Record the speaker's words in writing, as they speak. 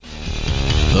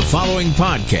The following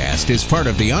podcast is part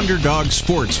of the Underdog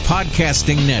Sports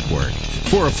Podcasting Network.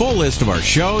 For a full list of our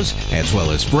shows, as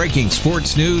well as breaking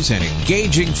sports news and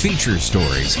engaging feature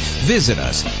stories, visit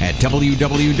us at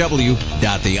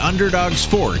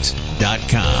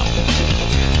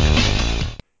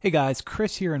www.theunderdogsports.com. Hey guys,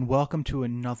 Chris here, and welcome to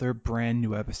another brand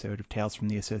new episode of Tales from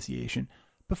the Association.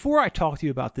 Before I talk to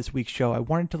you about this week's show, I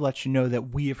wanted to let you know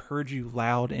that we have heard you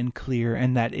loud and clear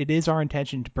and that it is our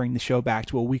intention to bring the show back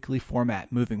to a weekly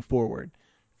format moving forward.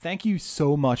 Thank you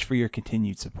so much for your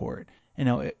continued support.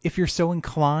 If you're so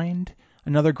inclined,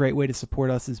 another great way to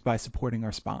support us is by supporting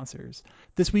our sponsors.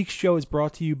 This week's show is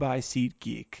brought to you by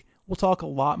SeatGeek. We'll talk a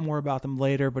lot more about them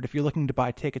later, but if you're looking to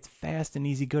buy tickets fast and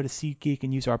easy, go to SeatGeek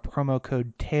and use our promo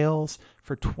code TAILS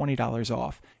for $20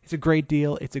 off. It's a great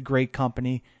deal. It's a great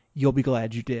company. You'll be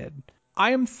glad you did.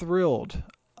 I am thrilled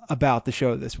about the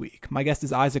show this week. My guest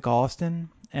is Isaac Austin,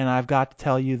 and I've got to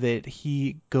tell you that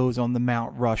he goes on the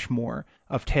Mount Rushmore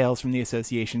of Tales from the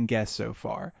Association guests so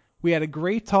far. We had a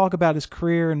great talk about his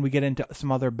career, and we get into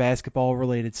some other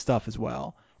basketball-related stuff as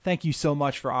well. Thank you so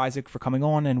much for Isaac for coming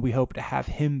on, and we hope to have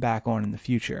him back on in the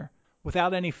future.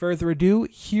 Without any further ado,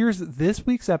 here's this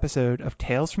week's episode of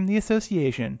Tales from the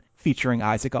Association featuring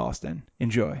Isaac Austin.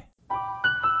 Enjoy.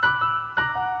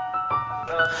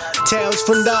 Tales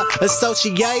from the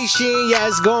Association, yeah,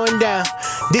 it's going down.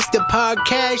 This the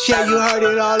podcast, yeah, you heard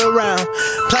it all around.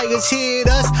 Players hit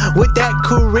us with that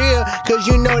career, cause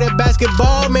you know that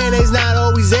basketball, man, is not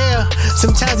always there.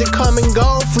 Sometimes it come and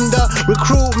go from the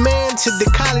recruitment to the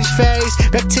college phase,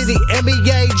 back to the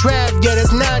NBA draft, yeah,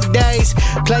 that's nowadays.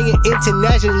 Playing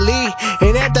internationally,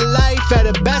 and at the life at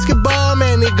a basketball,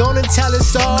 man, they gonna tell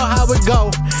us all how it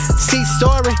go. See,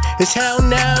 story is hell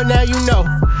now you know.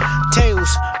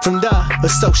 Tales from the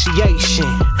Association.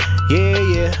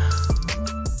 Yeah.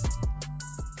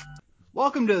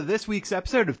 Welcome to this week's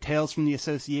episode of Tales from the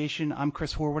Association. I'm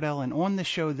Chris Horwedel, and on the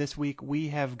show this week, we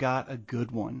have got a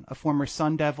good one. A former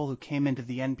Sun Devil who came into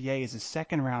the NBA as a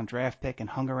second-round draft pick and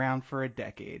hung around for a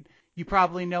decade. You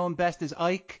probably know him best as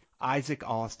Ike, Isaac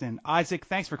Austin. Isaac,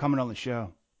 thanks for coming on the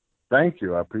show. Thank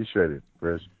you. I appreciate it,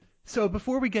 Chris. So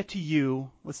before we get to you,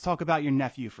 let's talk about your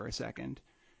nephew for a second.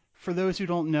 For those who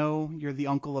don't know, you're the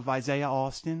uncle of Isaiah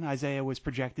Austin. Isaiah was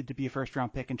projected to be a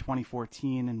first-round pick in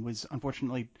 2014 and was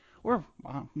unfortunately, or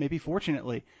maybe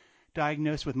fortunately,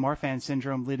 diagnosed with Marfan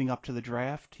syndrome leading up to the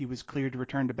draft. He was cleared to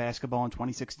return to basketball in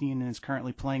 2016 and is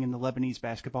currently playing in the Lebanese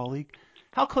Basketball League.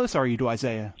 How close are you to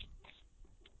Isaiah?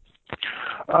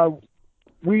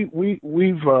 We've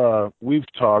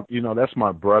talked. You know, that's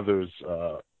my brother's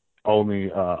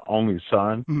only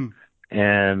son. Mm-hmm.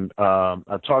 And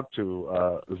I talked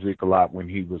to Zeke a lot when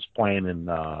he was playing in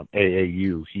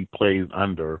AAU. He played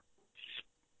under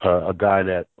a guy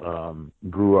that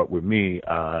grew up with me,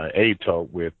 Ato,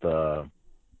 with the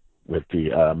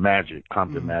Magic,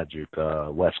 Compton Magic,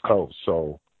 West Coast.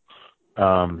 So,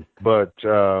 but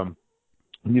you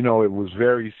know, it was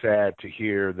very sad to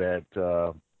hear that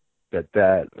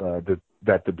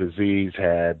the disease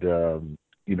had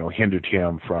hindered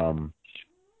him from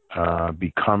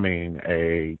becoming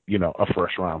a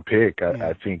first round pick.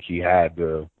 I think he had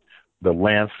the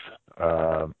length,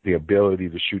 the ability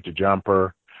to shoot the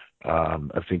jumper.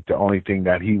 I think the only thing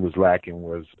that he was lacking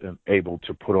was able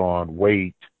to put on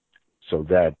weight so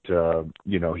that he'll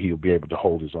be able to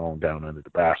hold his own down under the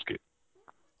basket.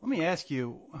 Let me ask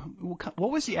you,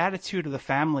 what was the attitude of the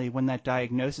family when that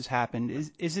diagnosis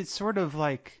happened? Is it sort of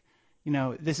like,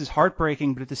 this is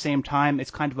heartbreaking, but at the same time,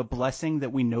 it's kind of a blessing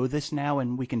that we know this now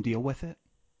and we can deal with it?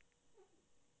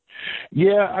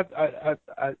 Yeah,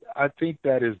 I think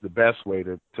that is the best way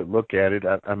to look at it.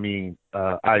 I mean,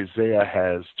 Isaiah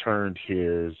has turned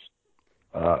his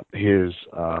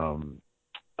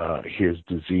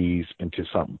disease into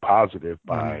something positive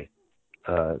by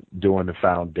doing the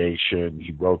foundation.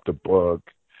 He wrote the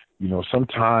book.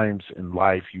 Sometimes in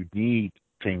life you need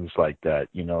things like that.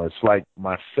 It's like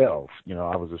myself.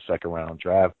 I was a second-round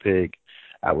draft pick.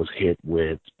 I was hit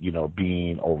with,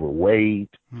 being overweight,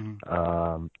 in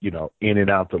and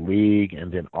out the league,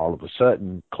 and then all of a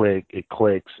sudden, it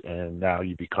clicks, and now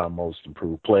you become most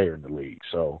improved player in the league.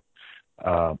 So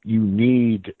I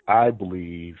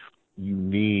believe you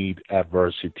need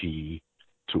adversity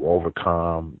to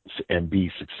overcome and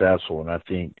be successful. And I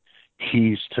think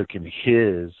he's taken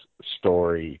his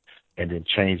story and then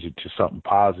changed it to something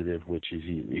positive, which is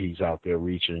he's out there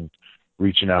reaching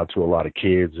out to a lot of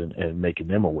kids and making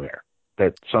them aware.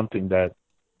 That's something that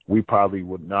we probably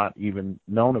would not even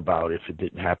known about if it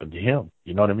didn't happen to him.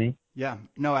 You know what I mean? Yeah,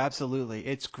 no, absolutely.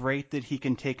 It's great that he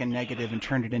can take a negative and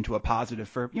turn it into a positive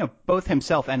for, both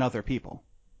himself and other people.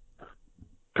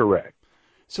 Correct.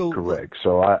 Correct.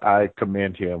 So I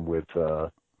commend him with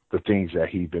the things that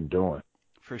he's been doing.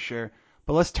 For sure.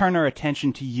 But let's turn our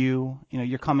attention to you. You know,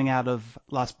 you're coming out of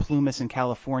Las Plumas in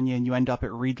California, and you end up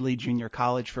at Reedley Junior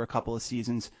College for a couple of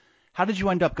seasons. How did you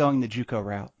end up going the JUCO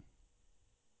route?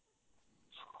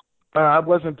 I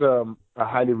wasn't a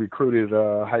highly recruited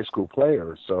high school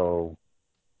player, so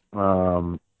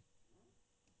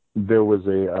there was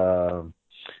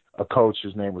a coach.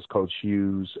 His name was Coach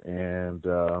Hughes, and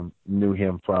knew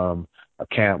him from a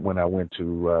camp when I went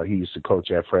to. He used to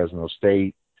coach at Fresno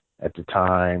State at the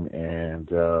time,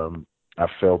 and I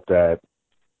felt that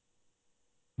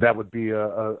would be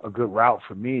a good route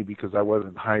for me because I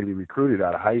wasn't highly recruited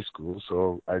out of high school.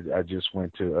 So I just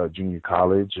went to junior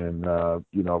college and,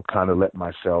 kind of let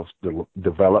myself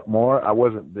develop more. I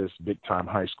wasn't this big-time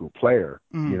high school player.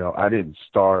 Mm. I didn't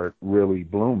start really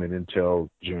blooming until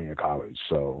junior college.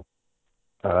 So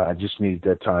I just needed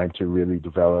that time to really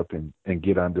develop and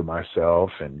get under myself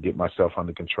and get myself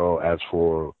under control as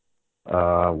for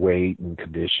weight and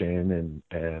condition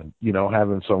and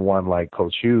having someone like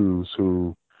Coach Hughes,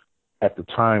 who at the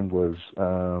time was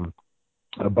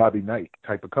a Bobby Knight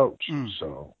type of coach.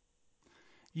 So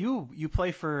you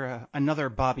play for another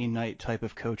Bobby Knight type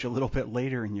of coach a little bit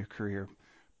later in your career,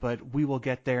 but we will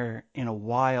get there in a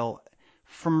while.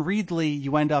 From Reedley,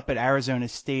 you end up at Arizona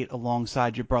State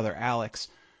alongside your brother Alex.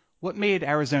 What made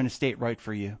Arizona State right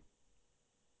for you?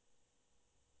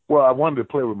 Well, I wanted to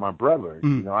play with my brother.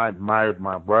 I admired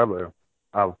my brother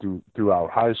out throughout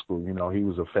high school. He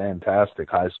was a fantastic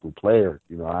high school player.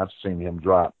 I've seen him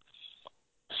drop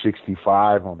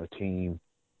 65 on the team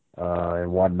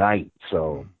in one night.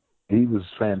 So he was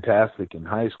fantastic in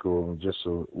high school and just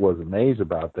was amazed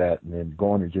about that. And then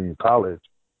going to junior college,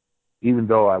 even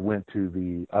though I went to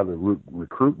the other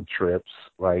recruiting trips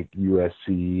like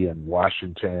USC and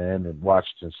Washington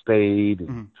State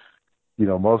and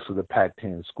most of the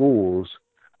Pac-10 schools,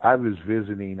 I was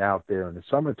visiting out there in the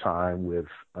summertime with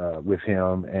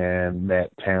him and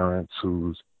met Terrence,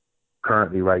 who's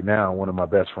currently right now one of my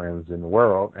best friends in the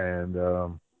world. And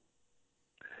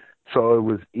so it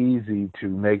was easy to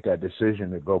make that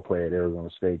decision to go play at Arizona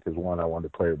State because, one, I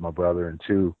wanted to play with my brother, and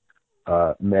two,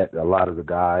 met a lot of the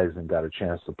guys and got a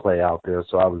chance to play out there.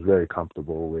 So I was very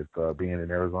comfortable with being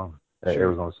in Arizona, at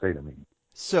Arizona State, I mean.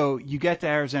 So you get to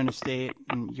Arizona State,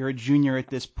 and you're a junior at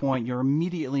this point. You're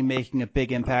immediately making a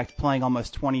big impact, playing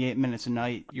almost 28 minutes a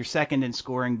night. You're second in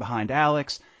scoring behind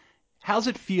Alex. How's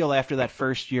it feel after that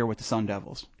first year with the Sun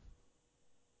Devils?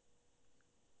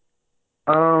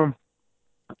 I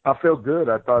felt good.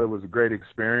 I thought it was a great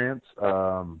experience.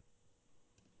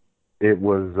 It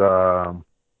was,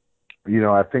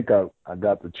 I think I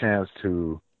got the chance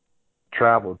to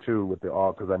travel too with the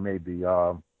all, because I made the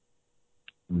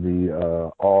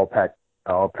all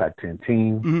Pac-10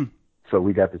 team. Mm-hmm. So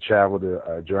we got to travel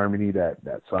to Germany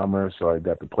that summer. So I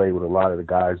got to play with a lot of the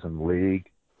guys in the league,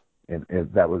 and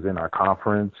that was in our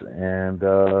conference. And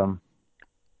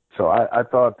so I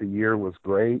thought the year was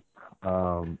great,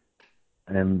 and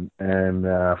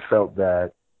felt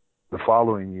that the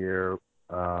following year,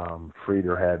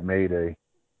 Frieder had made a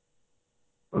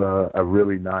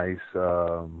really nice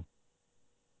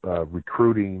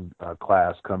recruiting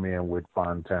class come in with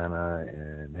Fontana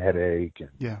and Headache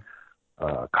and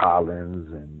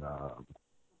Collins, and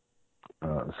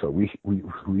so we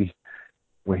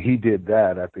when he did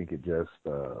that, I think it just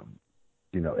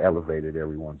elevated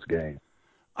everyone's game.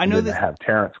 I know to have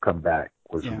Terrence come back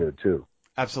was good too.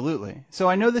 Absolutely. So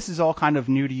I know this is all kind of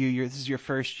new to you. This is your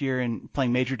first year in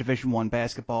playing Major Division I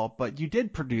basketball, but you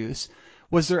did produce.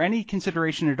 Was there any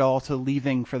consideration at all to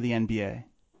leaving for the NBA?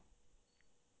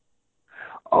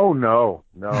 Oh no,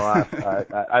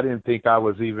 I didn't think I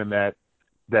was even that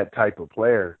type of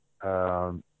player.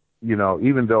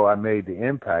 Even though I made the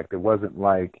impact, it wasn't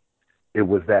like it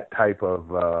was that type of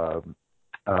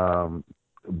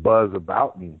buzz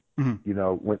about me. Mm-hmm.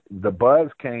 When the buzz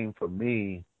came for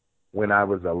me when I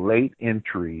was a late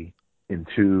entry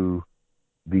into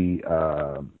the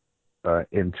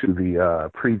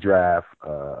pre-draft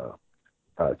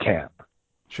camp.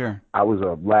 Sure. I was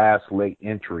a last late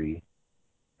entry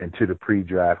into the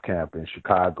pre-draft camp in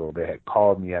Chicago. They had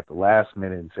called me at the last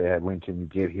minute and said, "When can you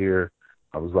get here?"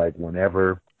 I was like,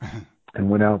 "Whenever," and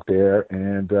went out there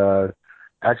and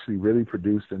actually really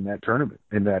produced in that tournament,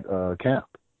 in that camp,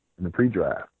 in the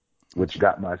pre-draft, which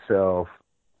got myself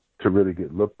to really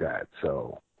get looked at.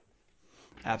 So.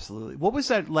 Absolutely. What was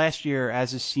that last year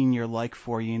as a senior like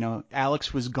for you?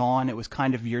 Alex was gone. It was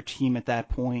kind of your team at that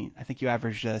point. I think you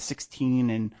averaged 16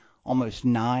 and almost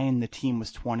 9. The team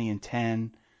was 20 and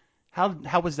 10.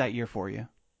 How was that year for you?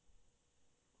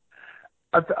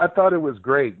 I thought it was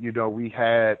great. You know, we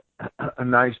had a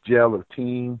nice gel of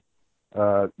team.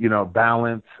 You know,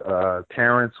 balance.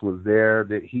 Terrence was there.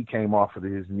 That he came off of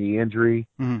his knee injury,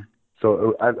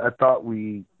 so I thought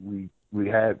we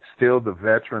had still the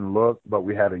veteran look, but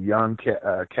we had a young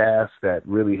cast that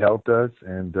really helped us,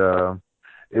 and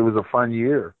it was a fun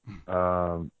year.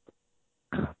 I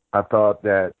thought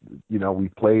that, you know, we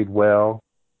played well.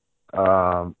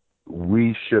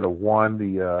 We should have won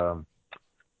the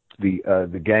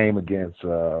game against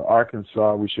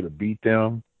Arkansas. We should have beat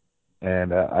them.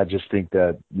 And I just think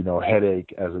that, you know,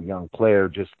 Headache as a young player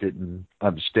just didn't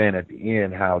understand at the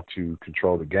end how to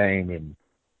control the game. And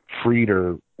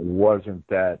Frieder wasn't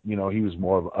that, you know, he was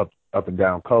more of an up and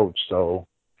down coach. So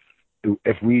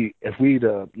if we'd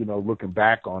you know, looking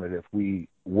back on it, if we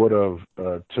would have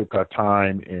took our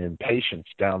time and patience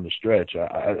down the stretch,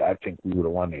 I think we would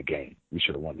have won that game. We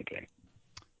should have won the game.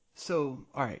 So,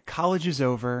 all right, college is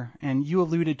over, and you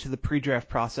alluded to the pre-draft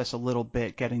process a little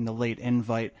bit, getting the late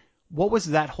invite. What was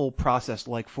that whole process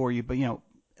like for you? But, you know,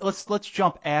 let's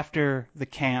jump after the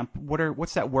camp.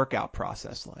 What's that workout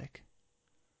process like?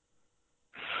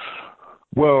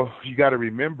 Well, you got to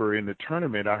remember, in the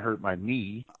tournament, I hurt my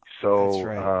knee. So, That's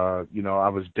right. You know, I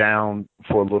was down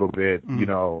for a little bit, you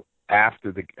know,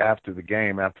 after the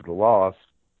game, after the loss,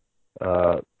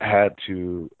 had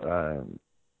to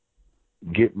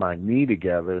get my knee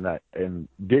together, and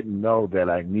didn't know that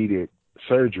I needed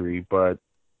surgery, but,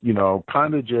 you know,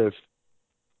 kind of just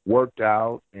worked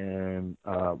out and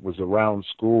was around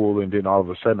school, and then all of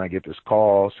a sudden I get this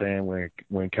call saying,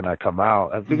 when can I come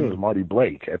out? I think it was Marty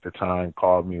Blake at the time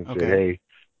called me and said, hey,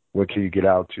 when can you get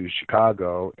out to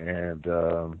Chicago? And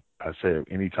I said,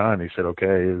 anytime. He said, okay,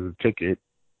 here's a ticket.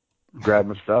 Grabbed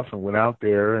my stuff and went out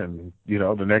there, and, you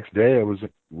know, the next day I was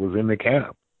in the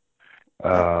camp.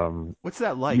 What's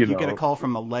that like? You get a call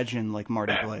from a legend like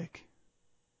Marty Blake.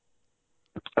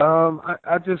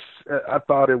 I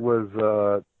thought it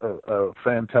was a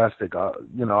fantastic.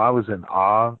 You know, I was in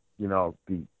awe. You know,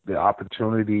 the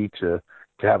opportunity to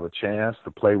have a chance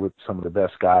to play with some of the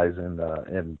best guys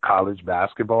in college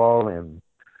basketball, and,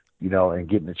 you know, and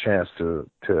getting a chance to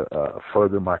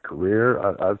further my career.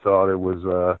 I thought it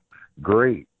was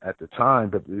great at the time,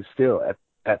 but it's still at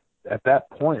that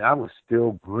point I was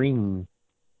still green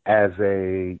as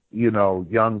a, you know,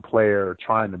 young player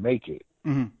trying to make it.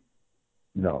 Mm-hmm.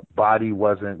 You know, body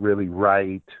wasn't really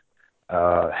right,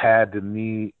 had the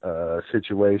knee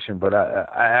situation, but I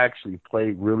actually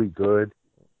played really good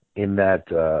in that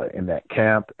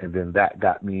camp, and then that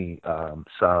got me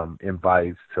some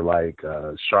invites to, like,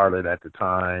 Charlotte at the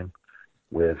time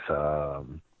with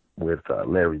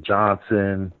Larry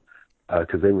Johnson,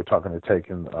 because they were talking to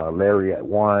taking Larry at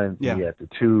 1, me at the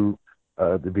 2,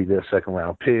 to be their second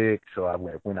round pick. So I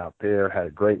went out there, had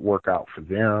a great workout for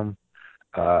them.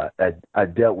 I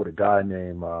dealt with a guy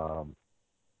named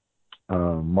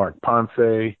Mark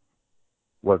Ponce,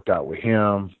 worked out with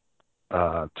him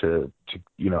to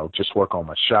you know, just work on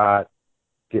my shot,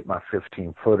 get my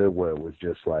 15-footer where it was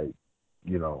just like,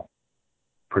 you know,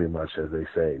 pretty much, as they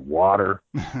say, water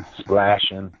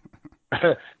splashing.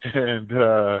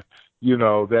 And you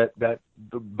know,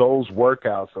 those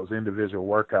workouts, those individual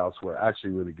workouts, were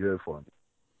actually really good for me.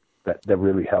 That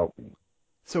really helped me.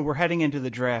 So we're heading into the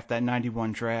draft, that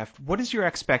 91 draft. What is your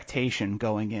expectation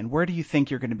going in? Where do you think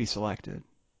you're going to be selected?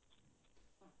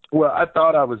 Well, I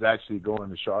thought I was actually going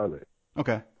to Charlotte.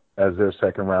 Okay. As their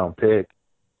second round pick.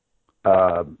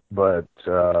 But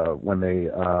when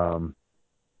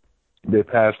they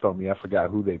passed on me, I forgot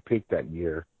who they picked that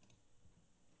year.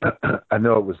 I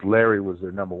know it was Larry was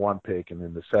their number 1 pick, and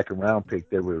then the second round pick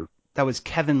that was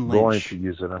Kevin Lynch. Going to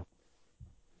use it.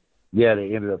 Yeah,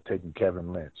 they ended up taking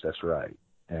Kevin Lynch. That's right.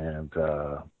 And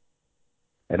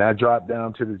I dropped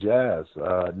down to the Jazz.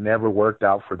 Never worked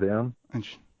out for them.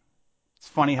 It's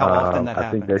funny how often that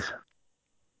happens. I think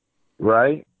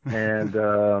right. And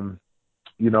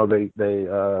you know, they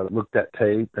looked at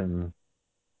tape, and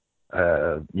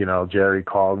you know, Jerry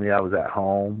called me. I was at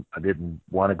home. I didn't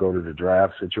want to go to the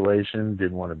draft situation.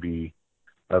 Didn't want to be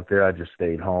up there. I just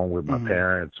stayed home with my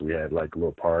parents. We had like a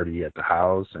little party at the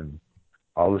house, and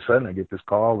all of a sudden I get this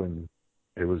call, and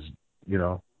it was, you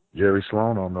know, Jerry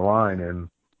Sloan on the line, and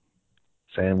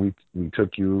saying we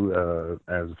took you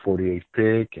as a 48th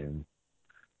pick, and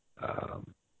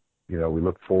you know, we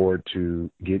look forward to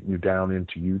getting you down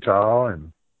into Utah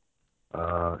and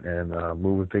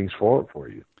moving things forward for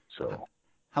you. So,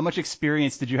 how much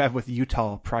experience did you have with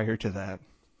Utah prior to that?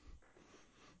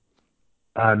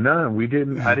 None. We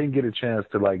didn't. I didn't get a chance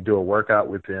to like do a workout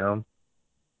with them.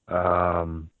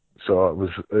 So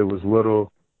it was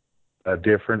little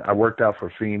different. I worked out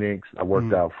for Phoenix. I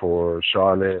worked out for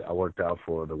Charlotte. I worked out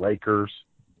for the Lakers.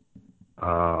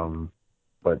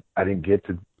 But I didn't get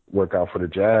to work out for the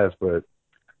Jazz. But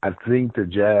I think the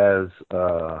Jazz,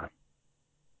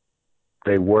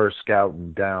 they were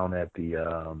scouting down at the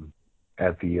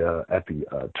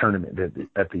tournament,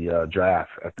 at the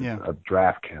draft,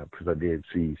 draft camp, because I did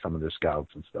see some of their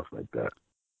scouts and stuff like that.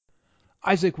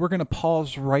 Isaac, we're going to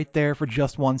pause right there for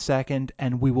just 1 second,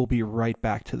 and we will be right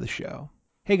back to the show.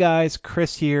 Hey guys,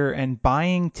 Chris here, and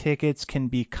buying tickets can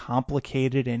be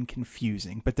complicated and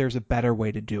confusing, but there's a better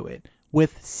way to do it,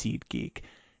 with SeatGeek.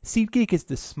 SeatGeek is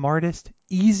the smartest,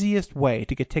 easiest way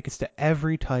to get tickets to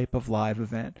every type of live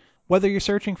event. Whether you're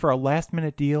searching for a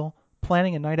last-minute deal,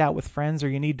 planning a night out with friends, or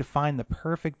you need to find the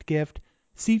perfect gift,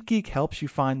 SeatGeek helps you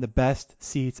find the best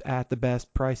seats at the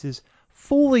best prices,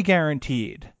 fully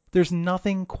guaranteed. There's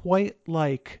nothing quite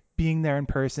like being there in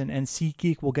person, and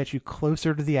SeatGeek will get you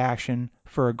closer to the action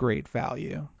for a great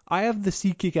value. I have the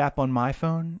SeatGeek app on my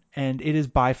phone, and it is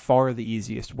by far the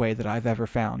easiest way that I've ever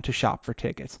found to shop for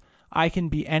tickets. I can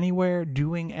be anywhere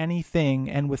doing anything,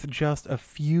 and with just a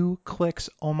few clicks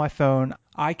on my phone,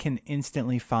 I can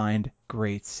instantly find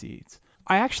great seats.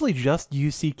 I actually just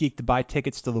used SeatGeek to buy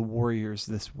tickets to the Warriors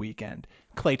this weekend.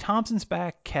 Klay Thompson's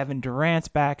back, Kevin Durant's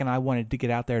back, and I wanted to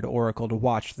get out there to Oracle to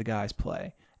watch the guys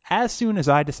play. As soon as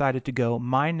I decided to go,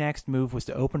 my next move was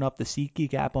to open up the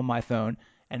SeatGeek app on my phone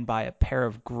and buy a pair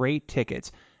of great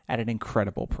tickets at an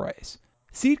incredible price.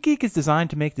 SeatGeek is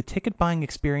designed to make the ticket buying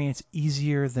experience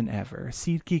easier than ever.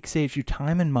 SeatGeek saves you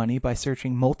time and money by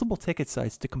searching multiple ticket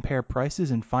sites to compare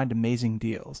prices and find amazing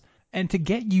deals. And to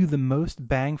get you the most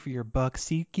bang for your buck,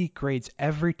 SeatGeek grades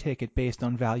every ticket based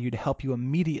on value to help you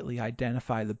immediately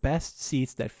identify the best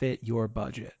seats that fit your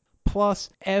budget. Plus,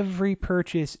 every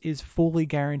purchase is fully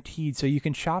guaranteed, so you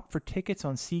can shop for tickets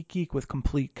on SeatGeek with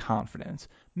complete confidence.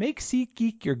 Make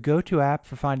SeatGeek your go-to app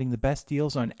for finding the best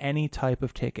deals on any type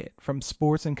of ticket, from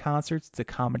sports and concerts to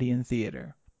comedy and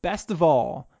theater. Best of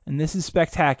all, and this is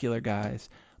spectacular, guys,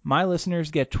 my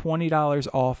listeners get $20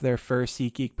 off their first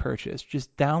SeatGeek purchase.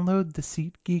 Just download the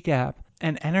SeatGeek app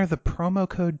and enter the promo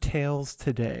code TAILS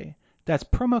today. That's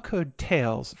promo code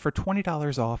TAILS for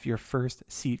 $20 off your first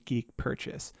SeatGeek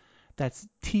purchase. That's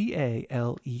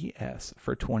TALES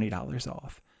for $20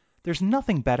 off. There's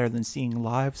nothing better than seeing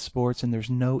live sports, and there's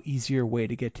no easier way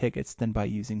to get tickets than by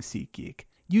using SeatGeek.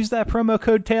 Use that promo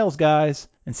code TAILS, guys,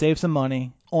 and save some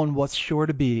money on what's sure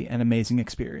to be an amazing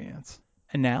experience.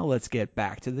 And now let's get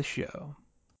back to the show.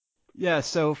 Yeah,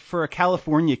 so for a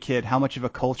California kid, how much of a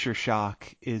culture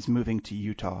shock is moving to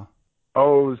Utah?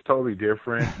 Oh, it's totally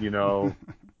different, you know.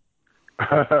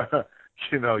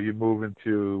 You know, you're moving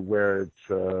to where it's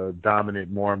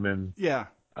dominant Mormon. Yeah.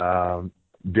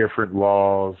 Different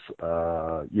laws.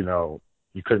 You know,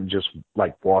 you couldn't just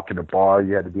like walk in a bar.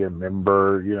 You had to be a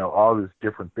member. You know, all these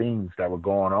different things that were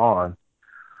going on.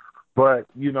 But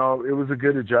you know, it was a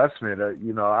good adjustment.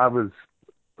 You know, I was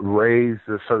raised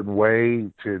a certain way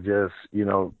to just, you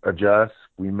know, adjust.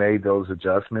 We made those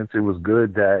adjustments. It was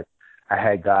good that I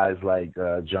had guys like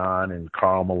John and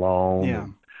Karl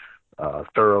Malone, and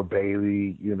Thurl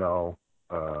Bailey, you know,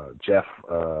 Jeff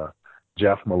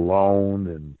Malone,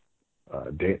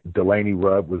 and Delaney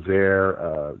Rudd was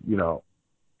there, you know,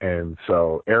 and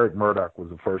so Eric Murdoch was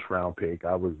the first round pick.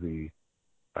 I was the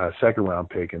second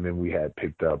round pick, and then we had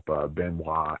picked up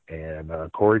Benoit and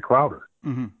Corey Crowder.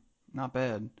 Mm-hmm. Not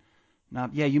bad.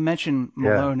 Yeah, you mentioned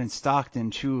Malone and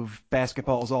Stockton, two of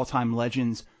basketball's all-time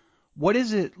legends. What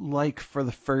is it like for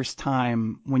the first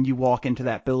time when you walk into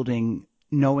that building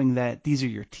knowing that these are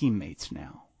your teammates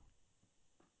now?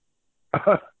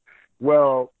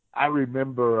 Well, I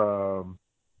remember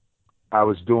I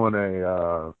was doing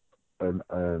a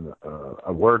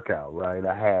workout,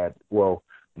 right?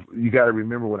 You got to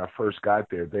remember when I first got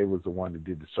there, they was the one that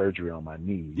did the surgery on my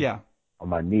knee. Yeah. On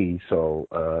my knee, so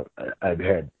I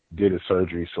did a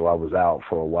surgery, so I was out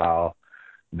for a while.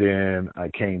 Then I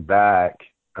came back,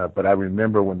 but I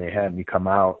remember when they had me come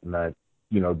out and I,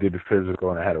 you know, did the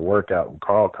physical and I had a workout. And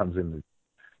Carl comes in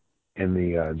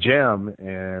the gym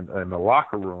and in the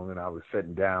locker room, and I was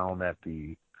sitting down at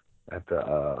the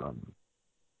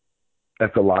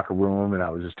locker room, and I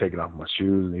was just taking off my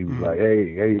shoes, and he was like,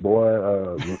 "Hey,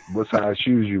 boy, what size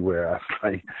shoes you wear?" I was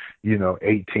like,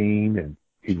 18, and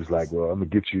he was like, "Well, I'm gonna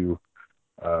get you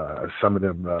some of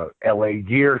them LA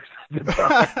gears."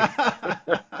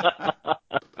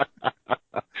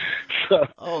 So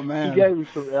oh man, he gave me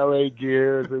some LA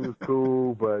gears. It was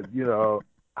cool, but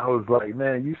I was like,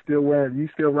 "Man, you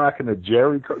still rocking a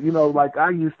Jerry curl?" Like I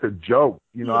used to joke.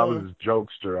 I was a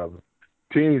jokester of a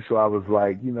teen, so I was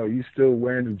like, you still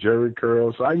wearing the Jerry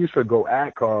curl. So I used to go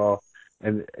at Carl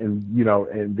and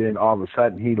and then all of a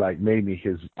sudden he like made me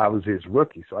I was his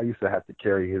rookie, so I used to have to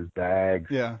carry his bags,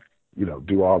 Yeah.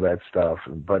 Do all that stuff.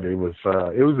 But it was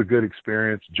a good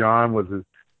experience. John was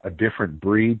a different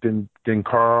breed than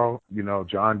Carl.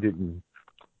 John didn't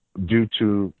do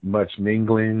too much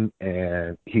mingling,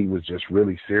 and he was just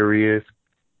really serious.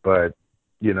 But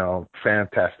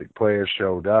fantastic players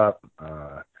showed up,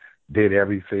 did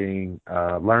everything,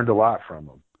 learned a lot from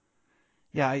them.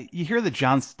 Yeah, you hear the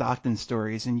John Stockton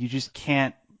stories, and you just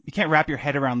can't wrap your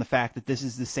head around the fact that this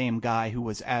is the same guy who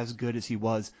was as good as he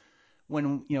was.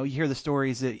 When you hear the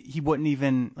stories that he wouldn't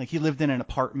even he lived in an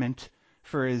apartment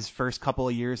for his first couple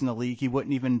of years in the league. He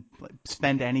wouldn't even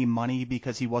spend any money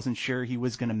because he wasn't sure he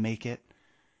was going to make it.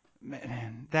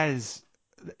 Man, that is.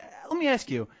 Let me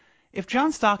ask you, if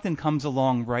John Stockton comes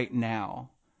along right now,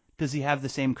 does he have the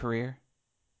same career?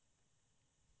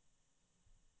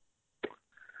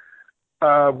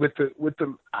 I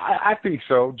think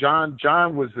so.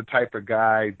 John was the type of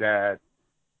guy that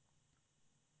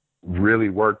really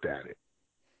worked at it.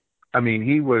 I mean,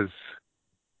 he was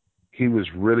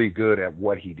really good at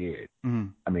what he did. Mm-hmm.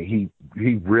 I mean,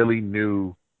 he really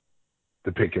knew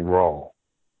the pick and roll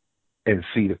and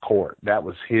see the court. That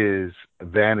was his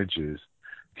advantages.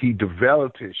 He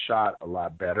developed his shot a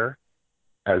lot better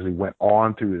as he went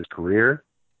on through his career.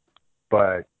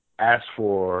 But as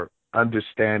for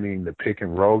understanding the pick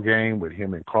and roll game with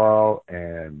him and Carl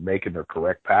and making the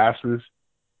correct passes,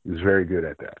 he was very good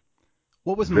at that.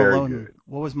 What was very Malone? Good.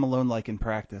 What was Malone like in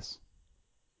practice?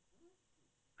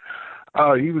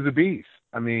 He was a beast.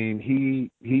 I mean,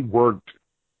 he worked.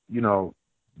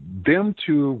 Them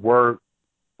two worked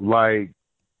like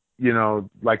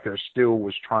there still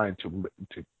was trying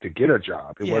to get a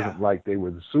job. It wasn't like they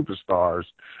were the superstars.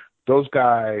 Those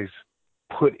guys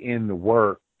put in the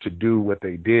work to do what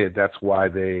they did. That's why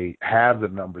they have the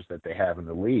numbers that they have in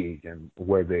the league and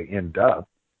where they end up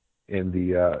in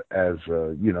the as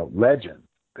legends.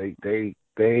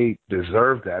 They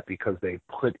deserve that because they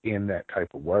put in that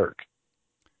type of work.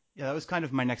 Yeah, that was kind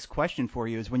of my next question for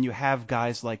you, is when you have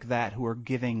guys like that who are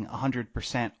giving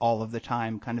 100% all of the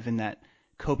time, kind of in that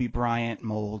Kobe Bryant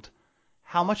mold,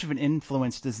 how much of an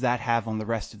influence does that have on the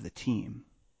rest of the team?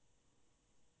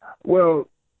 Well,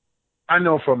 I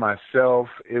know for myself,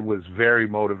 it was very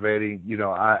motivating.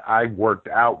 I worked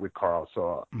out with Carl,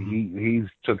 so he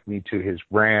took me to his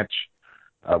ranch.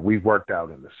 We worked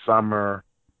out in the summer,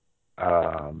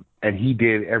 and he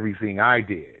did everything I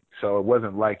did. So it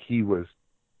wasn't like he was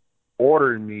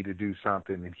ordering me to do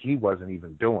something and he wasn't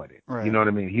even doing it. Right. You know what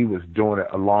I mean? He was doing it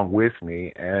along with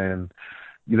me, and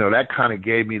that kind of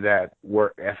gave me that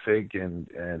work ethic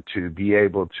and to be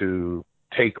able to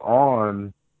take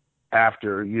on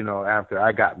after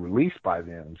I got released by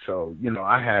them. So,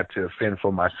 I had to fend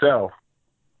for myself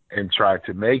and try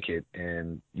to make it.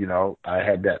 And, I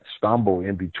had that stumble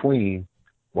in between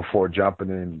before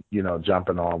jumping on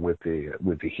with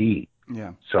the Heat.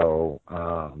 Yeah. So,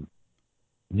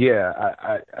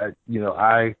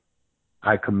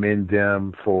 I commend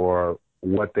them for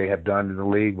what they have done in the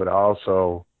league, but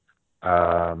also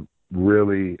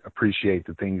really appreciate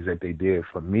the things that they did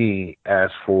for me as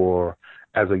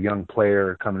a young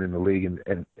player coming in the league.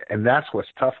 And that's what's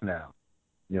tough now.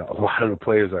 A lot of the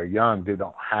players are young. They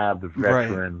don't have the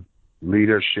veteran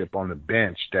leadership on the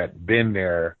bench that been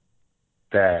there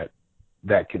that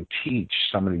can teach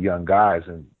some of the young guys.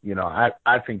 And,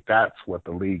 I think that's what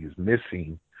the league is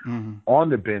missing on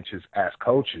the benches as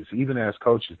coaches. Even as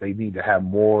coaches, they need to have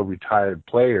more retired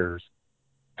players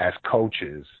as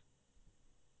coaches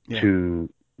to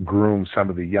groom some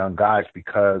of the young guys,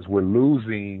 because we're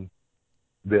losing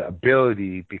the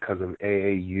ability because of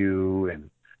AAU and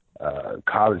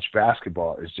college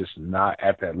basketball is just not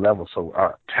at that level. So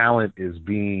our talent is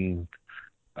being,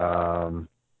 that's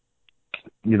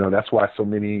why so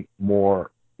many more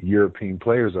European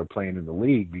players are playing in the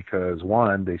league, because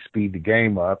one, they speed the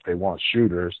game up, they want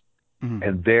shooters,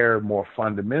 and they're more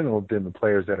fundamental than the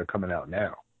players that are coming out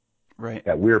now,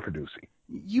 that we're producing.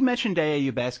 You mentioned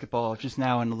AAU basketball just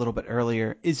now and a little bit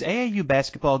earlier. Is AAU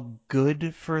basketball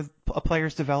good for a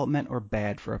player's development or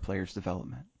bad for a player's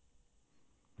development?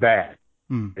 Bad.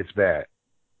 It's bad.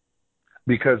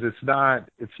 Because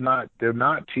they're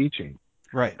not teaching.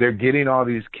 Right. They're getting all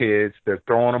these kids, they're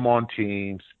throwing them on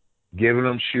teams, giving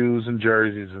them shoes and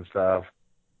jerseys and stuff,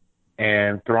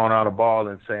 and throwing out a ball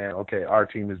and saying, okay, our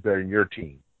team is better than your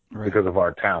team because of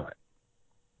our talent.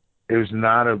 There's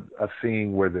not a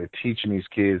thing where they're teaching these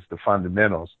kids the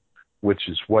fundamentals, which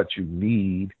is what you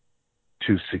need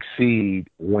to succeed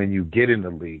when you get in the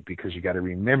league, because you got to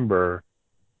remember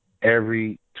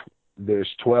there's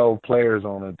 12 players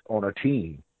on a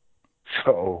team.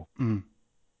 So,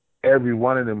 every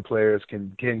one of them players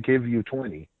can give you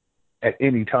 20 at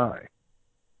any time.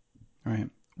 Right.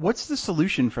 What's the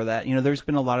solution for that? There's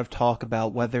been a lot of talk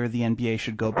about whether the NBA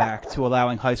should go back to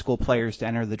allowing high school players to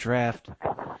enter the draft.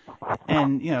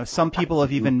 And, some people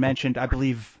have even mentioned, I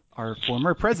believe our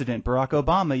former president, Barack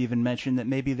Obama, even mentioned that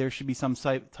maybe there should be some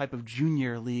type of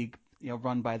junior league,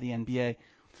 run by the NBA.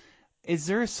 Is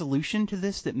there a solution to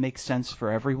this that makes sense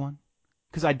for everyone?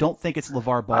 Because I don't think it's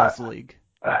LeVar Ball's league.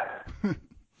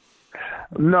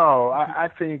 No, I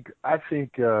think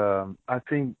there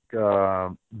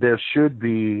should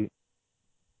be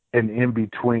an in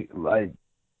between. Like,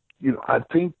 I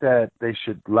think that they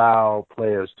should allow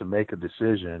players to make a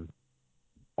decision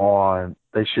on.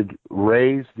 They should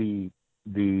raise the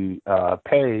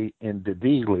pay in the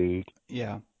D League.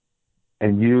 Yeah.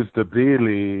 And use the B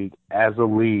League as a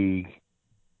league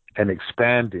and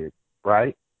expand it,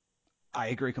 right? I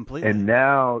agree completely. And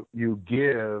now you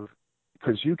give,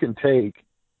 because you can take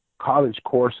college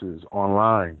courses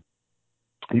online.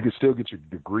 You can still get your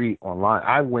degree online.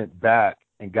 I went back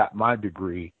and got my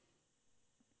degree,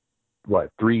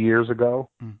 3 years ago?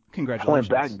 Congratulations. I went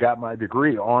back and got my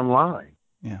degree online.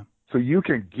 Yeah. So you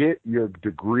can get your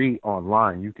degree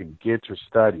online. You can get your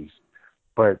studies.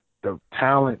 But the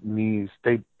talent needs,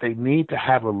 they need to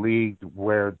have a league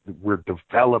where we're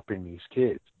developing these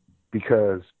kids,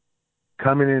 because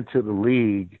coming into the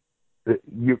league,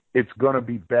 it's going to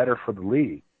be better for the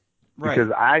league. Right.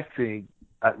 Because I think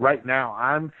right now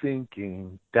I'm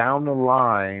thinking down the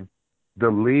line,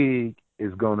 the league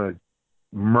is going to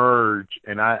merge,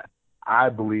 and I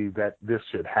believe that this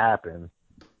should happen,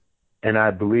 and I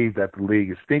believe that the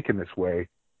league is thinking this way,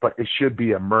 but it should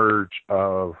be a merge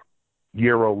of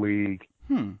EuroLeague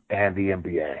and the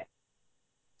NBA.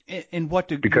 In what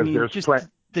degree? Because you mean there's just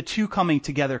the two coming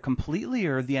together completely,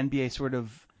 or the NBA sort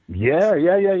of? Yeah.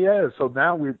 So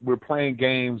now we're playing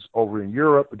games over in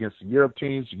Europe against the Europe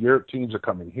teams. The Europe teams are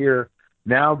coming here.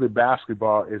 Now the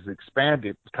basketball is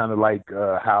expanded, kind of like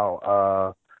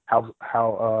how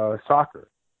soccer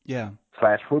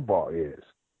 / football is.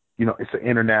 It's an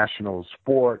international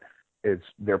sport.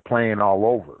 They're playing all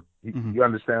over. You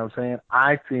understand what I'm saying?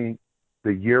 I think the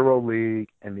EuroLeague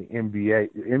and the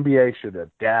NBA should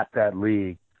adapt that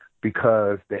league,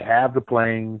 because they have the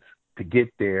planes to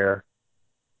get there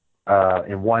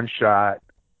in one shot.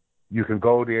 You can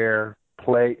go there,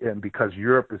 play, and because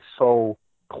Europe is so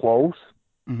close,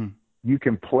 you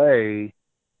can play,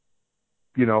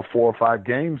 4 or 5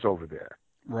 games over there.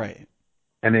 Right.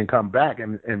 And then come back,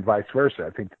 and vice versa.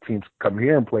 I think the teams come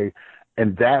here and play,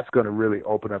 and that's going to really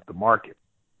open up the market.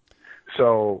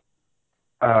 So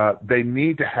they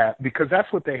need to have, because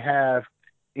that's what they have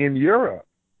in Europe.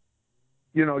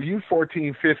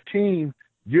 U14, 15,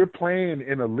 you're playing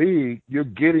in a league, you're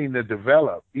getting to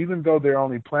develop, even though they're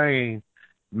only playing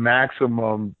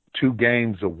maximum 2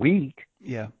 games a week.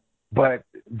 Yeah. But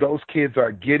those kids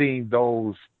are getting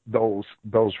those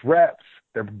reps.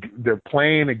 They're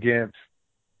playing against,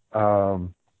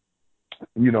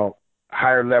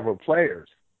 higher level players.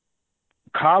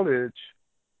 College,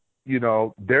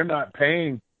 they're not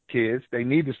paying kids. They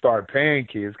need to start paying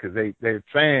kids, because they're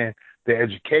saying the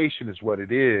education is what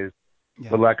it is. Yeah.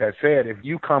 But like I said, if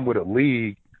you come with a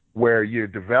league where you're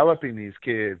developing these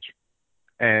kids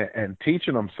and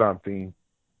teaching them something,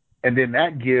 and then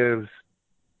that gives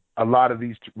a lot of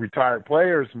these retired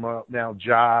players now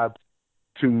jobs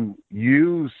to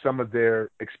use some of their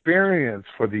experience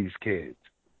for these kids,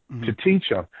 to teach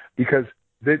them, because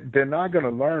they're not going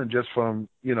to learn just from,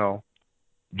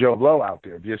 Joe Blow out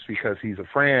there just because he's a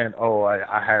friend. Oh, I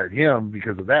hired him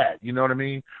because of that. You know what I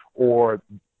mean? Or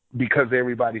because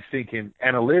everybody's thinking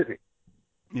analytic.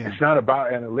 Yeah. It's not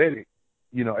about analytic.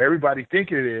 Everybody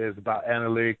think it is about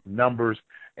analytic numbers.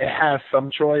 It has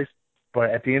some choice,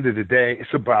 but at the end of the day,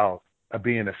 it's about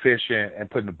being efficient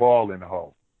and putting the ball in the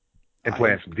hole and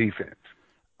playing some defense.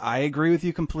 I agree with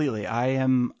you completely.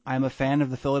 I'm a fan of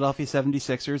the Philadelphia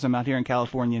 76ers. I'm out here in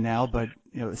California now, but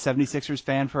the 76ers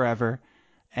fan forever.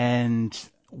 And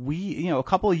we, a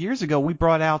couple of years ago, we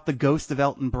brought out the ghost of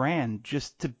Elton Brand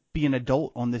just to be an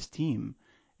adult on this team.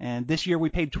 And this year we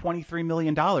paid $23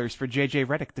 million for J.J.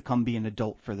 Redick to come be an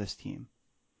adult for this team.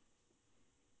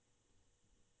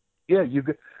 Yeah,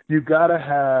 you got to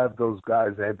have those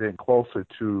guys that have been closer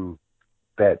to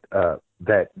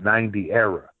that 90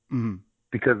 era. Mm-hmm.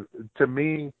 Because to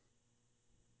me,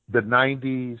 the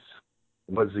 90s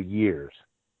was the years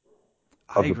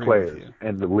of the players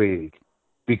and the league.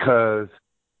 Because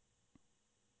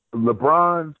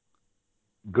LeBron,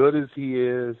 good as he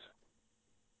is,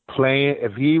 playing,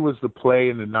 if he was to play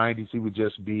in the 90s, he would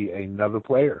just be another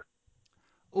player.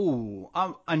 Ooh,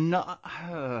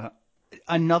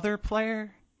 Another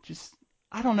player? Just,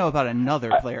 I don't know about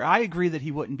another player. I agree that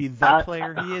he wouldn't be the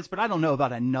player he is, but I don't know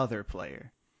about another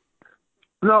player.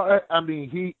 No, I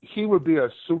mean he would be a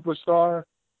superstar,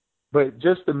 but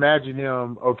just imagine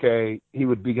him. Okay, he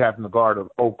would be having the guard of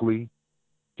Oakley.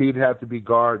 He'd have to be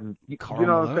guarding. You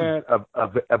know what I'm saying?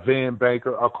 A Van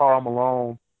Baker, a Karl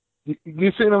Malone.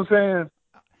 You see what I'm saying?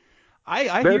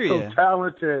 I hear you.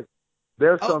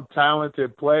 There's some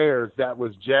talented players that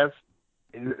was just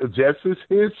as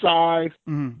his size,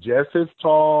 just as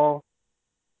tall,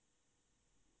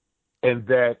 and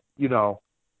that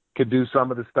could do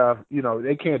some of the stuff.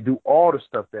 They can't do all the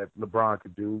stuff that LeBron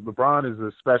could do. LeBron is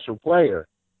a special player,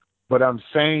 but I'm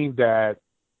saying that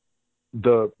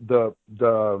the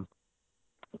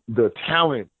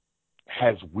talent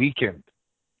has weakened.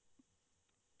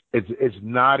 It's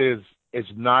not as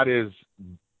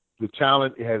the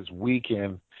talent has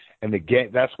weakened, and the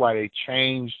game. That's why they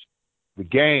changed the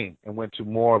game and went to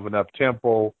more of an up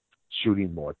tempo,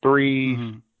 shooting more threes,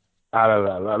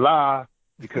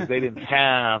 because they don't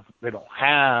have,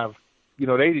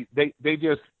 they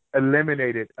just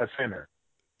eliminated a center.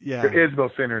 Yeah. There is no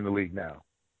center in the league now.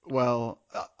 Well,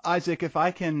 Isaac, if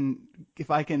I can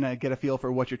get a feel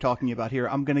for what you're talking about here,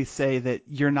 I'm going to say that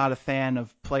you're not a fan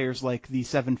of players like the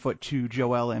 7'2"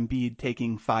 Joel Embiid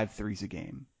taking 5 threes a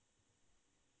game.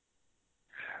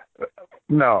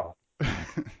 No.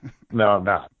 No, I'm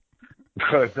not.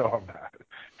 No, I'm not.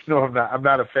 No, I'm not. I'm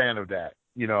not a fan of that.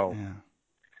 Yeah.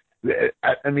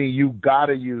 I mean, you got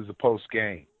to use the post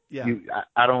game. Yeah.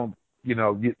 I don't.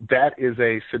 That is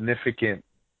a significant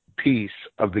piece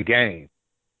of the game,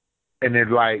 and they're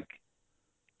like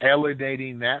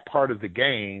eliminating that part of the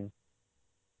game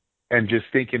and just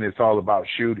thinking it's all about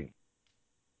shooting.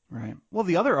 Right. Well,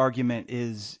 the other argument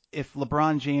is if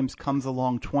LeBron James comes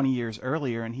along 20 years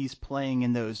earlier and he's playing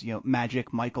in those,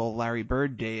 Magic, Michael, Larry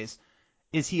Bird days,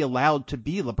 is he allowed to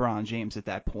be LeBron James at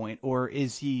that point, or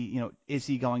is he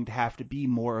going to have to be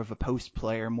more of a post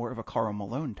player, more of a Karl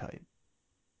Malone type?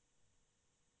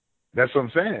 That's what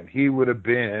I'm saying. He wouldn't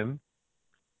be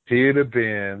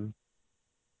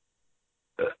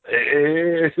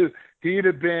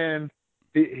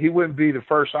the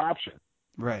first option.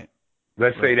 Right.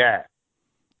 Let's say that.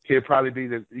 He'd probably be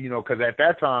because at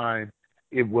that time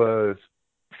it was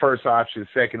first option,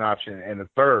 second option, and a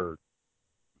third.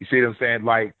 You see what I'm saying?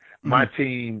 Like my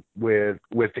team with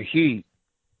the Heat,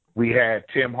 we had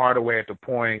Tim Hardaway at the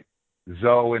point,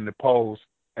 Zoe in the post,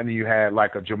 and then you had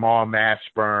like a Jamal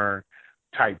Mashburn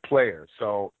type player.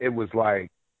 So it was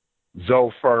like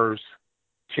Zoe first,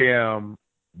 Tim,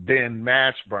 then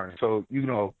Mashburn. So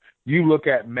you look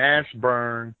at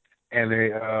Mashburn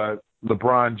and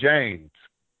LeBron James,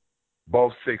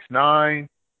 both 6'9",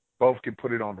 both can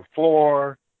put it on the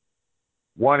floor.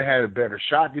 One had a better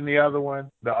shot than the other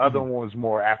one. The other one was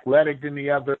more athletic than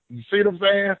the other. You see what I'm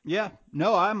saying? Yeah.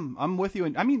 No, I'm with you.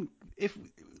 And I mean,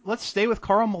 let's stay with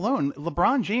Karl Malone.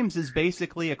 LeBron James is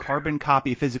basically a carbon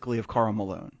copy physically of Karl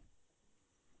Malone.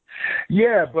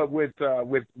 Yeah, but with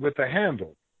a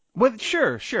handle.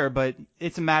 Sure, but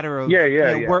it's a matter of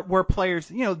where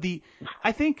players,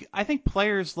 I think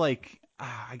players like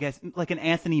I guess like an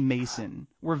Anthony Mason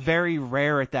were very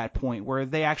rare at that point where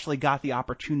they actually got the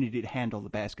opportunity to handle the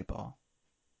basketball.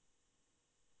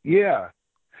 Yeah,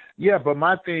 but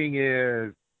my thing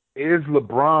is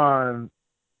LeBron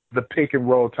the pick and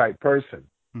roll type person?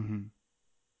 Mm-hmm.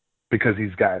 Because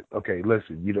he's got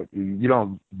listen, you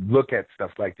don't look at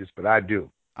stuff like this, but I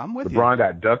do. I'm with LeBron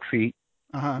got duck feet.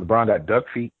 Uh-huh. LeBron got duck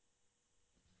feet.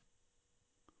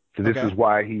 So this is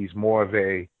why he's more of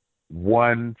a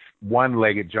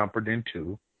one-legged jumper than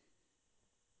two.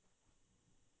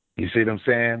 You see what I'm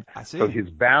saying? I see. So his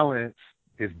balance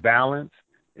is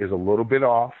a little bit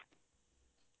off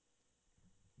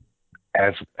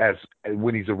as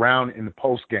when he's around in the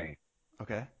post game.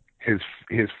 Okay. His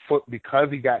foot, because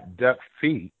he got duck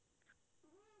feet,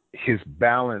 his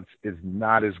balance is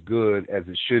not as good as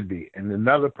it should be. And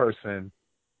another person,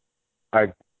 as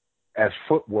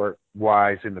footwork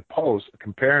wise in the post,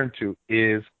 comparing to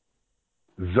is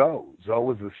Zoe. Zoe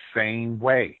was the same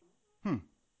way.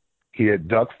 He had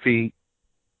duck feet.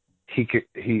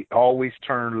 He always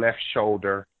turned left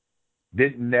shoulder.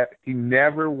 He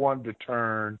never wanted to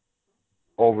turn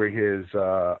over his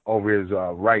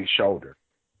right shoulder.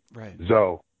 Right.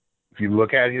 Zoe, if you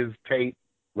look at his tape,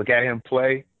 look at him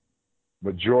play,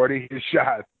 majority of his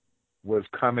shots was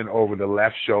coming over the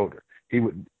left shoulder. He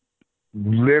would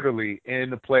literally in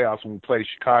the playoffs when we played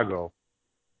Chicago.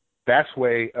 That's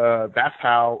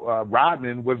how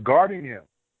Rodman was guarding him,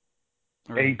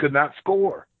 and he could not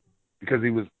score because he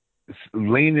was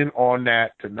leaning on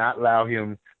that to not allow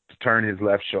him to turn his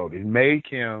left shoulder. It made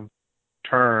him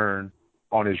turn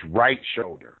on his right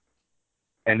shoulder,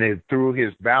 and it threw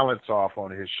his balance off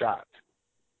on his shots.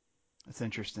 That's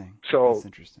interesting. So, That's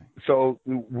interesting. So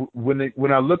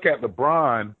when I look at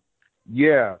LeBron,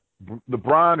 yeah,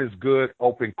 LeBron is good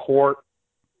open court,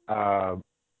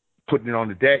 putting it on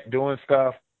the deck, doing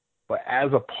stuff. But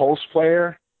as a post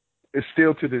player, it's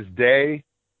still to this day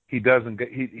he doesn't get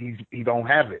he don't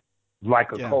have it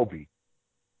like a Kobe.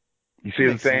 You see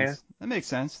what I'm saying? That makes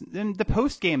sense. Then the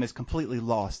post game is completely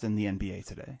lost in the NBA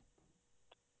today.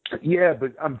 Yeah,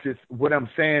 but what I'm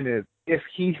saying is if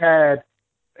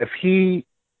he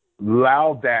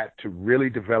allowed that to really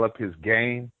develop his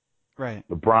game, right,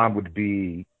 LeBron would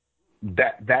be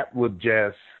that would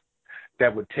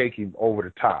take him over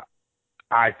the top,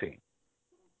 I think.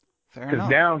 Because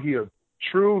now he'll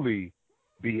truly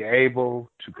be able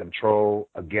to control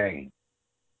a game.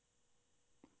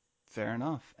 Fair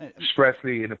enough.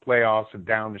 Especially in the playoffs and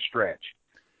down the stretch.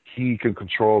 He can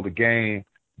control the game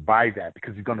by that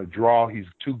because he's going to draw. He's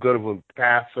too good of a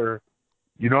passer.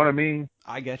 You know what I mean?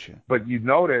 I get you. But you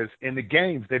notice in the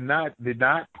games, they're not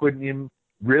putting him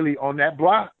really on that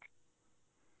block.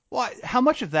 Well, how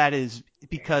much of that is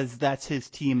because that's his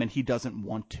team and he doesn't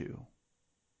want to?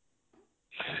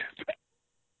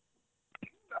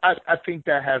 I think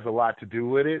that has a lot to do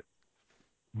with it.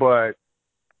 But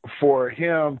for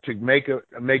him to make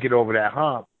it over that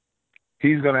hump,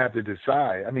 he's going to have to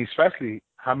decide. I mean, especially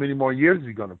how many more years is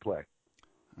he going to play?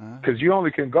 Because you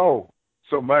only can go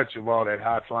so much of all that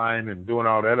hot flying and doing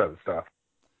all that other stuff.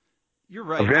 You're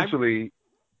right. Eventually,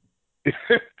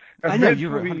 I know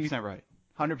you're 100% right.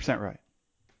 100% right.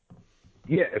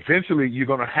 Yeah, eventually you're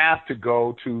going to have to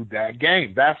go to that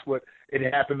game. That's what it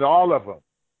happened to all of them.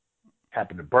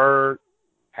 Happened to Bird.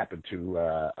 Happened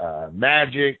to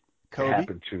Magic. Kobe. It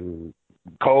happened to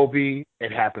Kobe.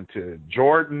 It happened to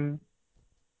Jordan.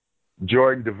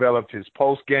 Jordan developed his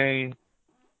post game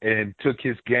and took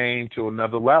his game to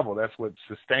another level. That's what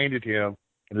sustained him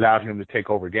and allowed him to take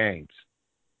over games.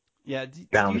 Yeah,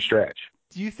 down the stretch.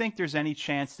 Do you think there's any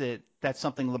chance that that's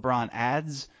something LeBron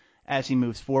adds as he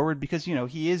moves forward? Because,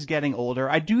 he is getting older.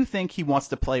 I do think he wants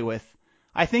to play with.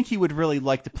 I think he would really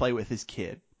like to play with his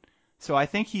kid. So I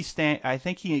think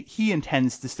he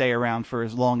intends to stay around for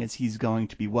as long as he's going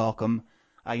to be welcome.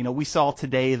 We saw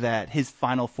today that his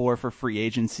final four for free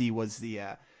agency was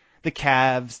the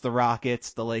Cavs, the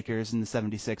Rockets, the Lakers, and the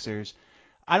 76ers.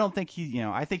 I don't think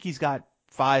I think he's got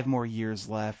 5 more years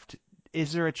left.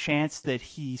 Is there a chance that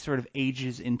he sort of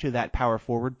ages into that power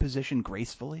forward position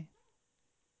gracefully?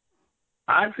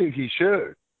 I think he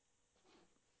should,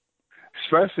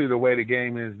 especially the way the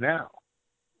game is now.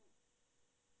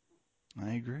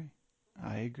 I agree.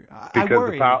 Because I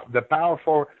worry. the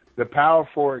power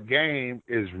forward game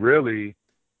is really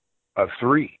a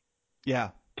 3.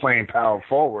 Yeah. Playing power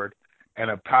forward and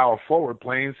a power forward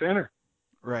playing center.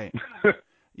 Right.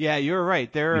 Yeah, you're right.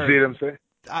 You see what I'm saying?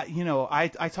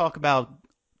 I talk about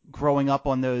growing up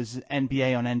on those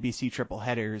NBA on NBC triple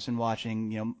headers and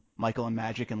watching, Michael and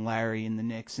Magic and Larry and the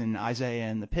Knicks and Isaiah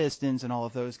and the Pistons and all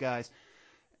of those guys.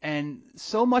 And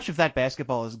so much of that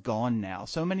basketball is gone now.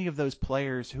 So many of those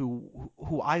players who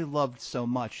I loved so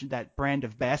much, that brand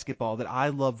of basketball that I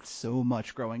loved so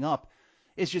much growing up,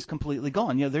 is just completely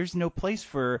gone. There's no place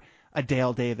for a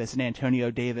Dale Davis, an Antonio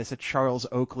Davis, a Charles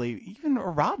Oakley, even a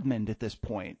Rodman at this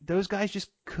point. Those guys just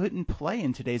couldn't play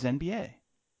in today's NBA.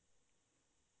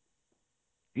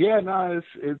 Yeah, no,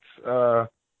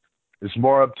 it's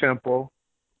more up tempo.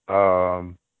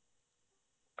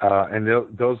 And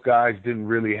those guys didn't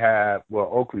really have. Well,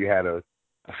 Oakley had a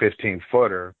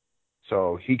 15-footer,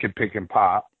 so he could pick and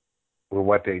pop with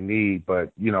what they need.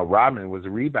 But Rodman was a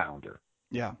rebounder.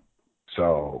 Yeah.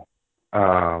 So,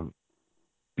 that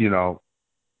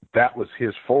was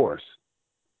his force.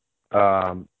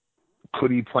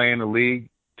 Could he play in the league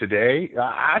today?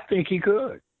 I think he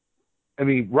could. I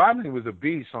mean, Rodman was a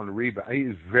beast on the rebound. He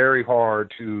is very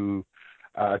hard to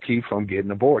keep from getting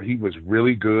the board. He was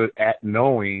really good at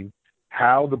knowing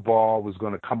how the ball was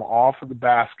going to come off of the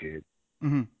basket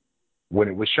when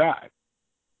it was shot.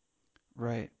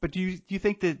 Right. But do you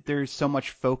think that there's so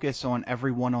much focus on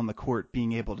everyone on the court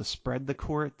being able to spread the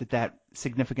court that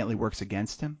significantly works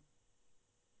against him?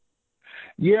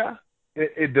 Yeah,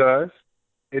 it does.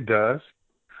 It does.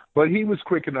 But he was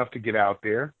quick enough to get out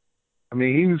there. I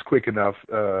mean, he was quick enough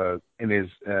in his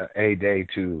heyday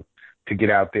to get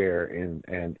out there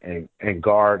and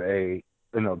guard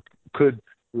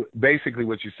basically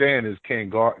what you're saying is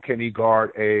can he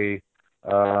guard a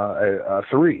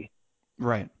 3?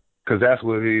 Right. Because that's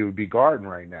what he would be guarding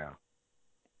right now.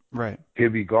 Right.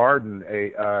 he'd be guarding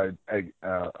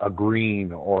a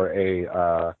Green or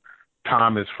a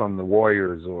Thomas from the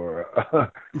Warriors or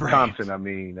Right. Thompson. I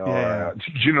mean, or Yeah.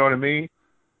 you know what I mean?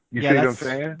 You see what I'm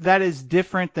saying? That is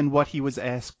different than what he was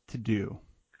asked to do.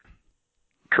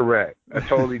 Correct. A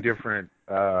totally different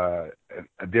a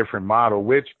different model,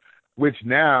 which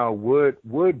now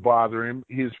would bother him.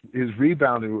 His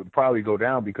rebounding would probably go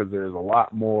down because there's a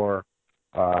lot more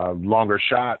longer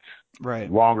shots,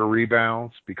 Right. longer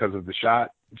rebounds because of the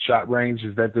shot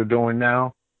ranges that they're doing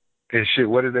now. And shit,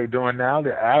 what are they doing now?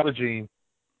 They're averaging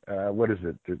what is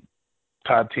it? The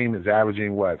top team is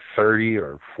averaging what, 30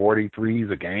 or 40 threes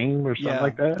a game or something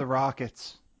like that? The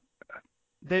Rockets.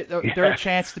 They're a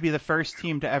chance to be the first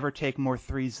team to ever take more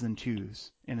threes than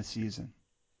twos in a season.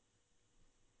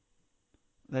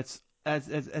 That's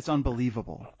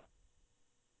unbelievable.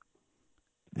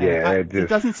 Yeah, it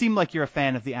doesn't seem like you're a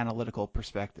fan of the analytical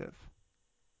perspective.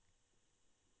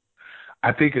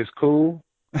 I think it's cool.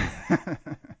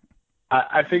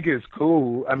 I think it's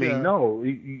cool. I mean, no,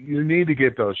 you need to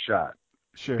get those shots.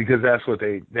 Sure. Because that's what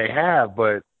they have.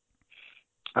 But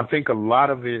I think a lot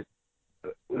of it,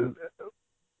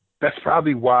 that's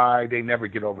probably why they never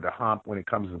get over the hump when it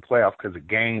comes to the playoffs, because the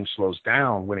game slows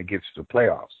down when it gets to the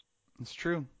playoffs. It's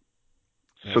true.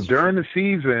 So during the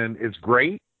season, it's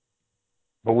great.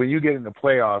 But when you get in the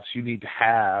playoffs, you need to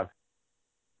have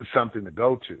something to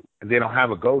go to. And they don't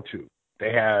have a go-to.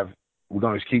 They have, we're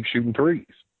going to keep shooting threes.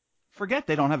 Forget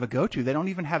they don't have a go-to. They don't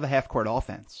even have a half-court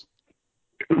offense.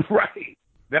 Right.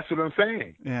 That's what I'm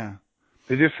saying. Yeah.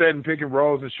 They're just setting pick and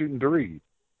rolls and shooting threes.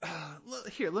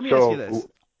 Here, let me ask you this.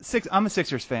 I'm a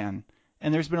Sixers fan,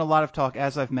 and there's been a lot of talk,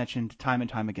 as I've mentioned time and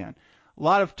time again, a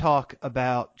lot of talk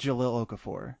about Jahlil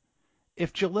Okafor.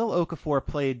 If Jahlil Okafor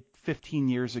played 15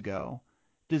 years ago,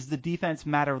 does the defense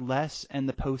matter less and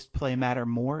the post play matter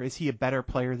more? Is he a better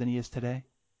player than he is today?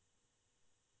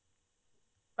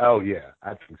 Oh, yeah,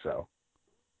 I think so.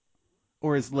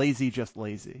 Or is lazy just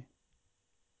lazy?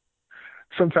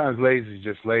 Sometimes lazy is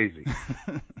just lazy.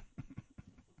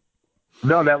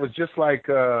 No, that was just like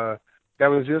he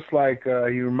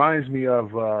reminds me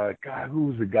of God,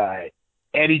 who's the guy?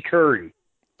 Eddie Curry.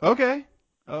 Okay.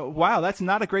 Wow, that's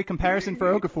not a great comparison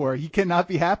for Okafor. He cannot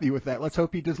be happy with that. Let's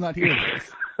hope he does not hear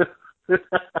this.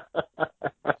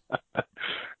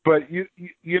 But you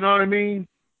know what I mean?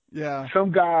 Yeah.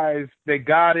 Some guys, they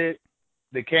got it.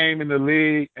 They came in the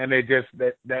league and they just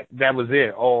that was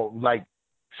it. Oh, like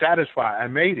satisfied. I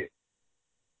made it.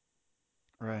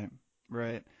 Right.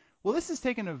 Well, this has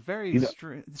taken a very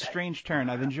strange turn.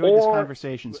 I've enjoyed this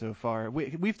conversation so far.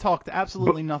 We've talked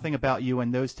absolutely nothing about you,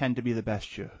 and those tend to be the best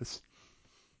shows.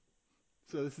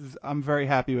 So I'm very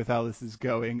happy with how this is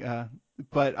going.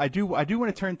 But I do want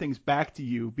to turn things back to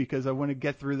you because I want to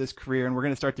get through this career, and we're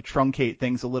going to start to truncate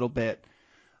things a little bit.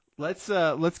 Let's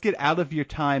get out of your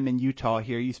time in Utah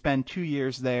here. You spend 2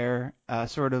 years there,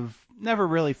 sort of never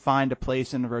really find a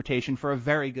place in the rotation for a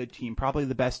very good team, probably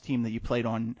the best team that you played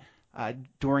on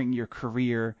during your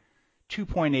career.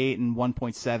 2.8 and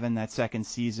 1.7 that second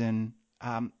season.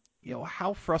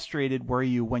 How frustrated were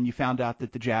you when you found out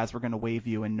that the Jazz were going to waive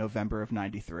you in November of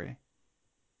 '93?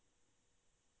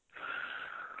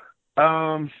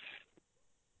 I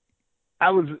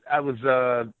was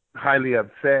highly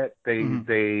upset.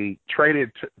 They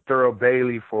traded Thurl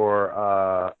Bailey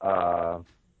for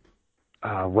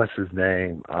what's his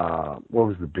name? What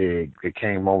was the big? They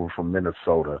came over from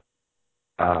Minnesota.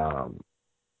 And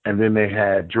then they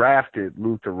had drafted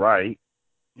Luther Wright.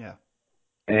 Yeah.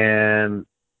 And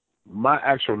my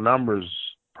actual numbers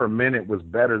per minute was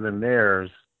better than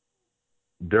theirs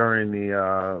during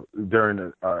the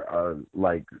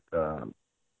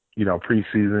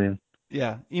preseason.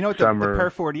 Yeah. You know what, summer, the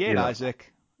per 48,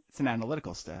 Isaac, it's an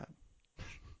analytical stat.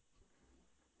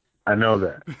 I know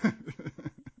that.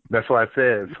 That's why I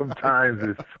said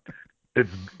sometimes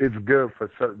it's good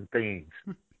for certain things.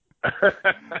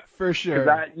 For sure.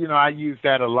 Because I used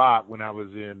that a lot when I was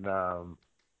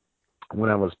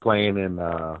playing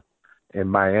in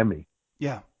Miami.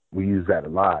 Yeah. We used that a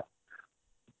lot.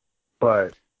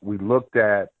 But we looked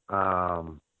at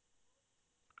but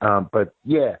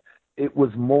yeah, it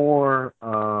was more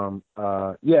I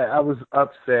was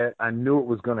upset. I knew it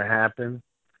was going to happen.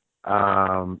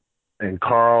 And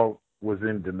Carl was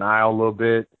in denial a little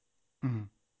bit. Mm-hmm.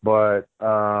 But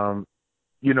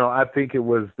I think it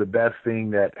was the best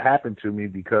thing that happened to me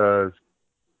because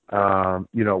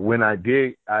when I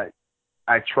did,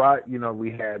 I tried,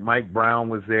 we had Mike Brown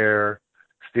was there,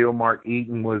 still Mark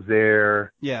Eaton was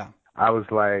there. Yeah. I was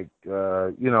like,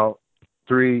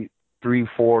 3-4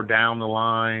 down the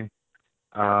line.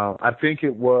 I think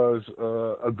it was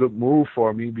a good move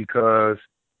for me because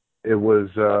it was.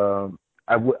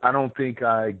 I don't think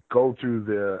I go through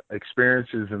the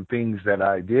experiences and things that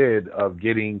I did of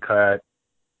getting cut,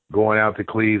 going out to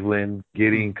Cleveland,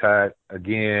 getting cut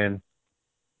again,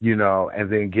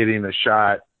 and then getting a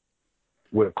shot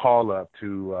with a call up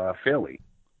to Philly.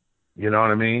 You know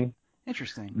what I mean?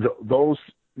 Interesting.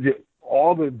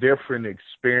 All the different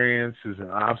experiences and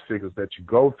obstacles that you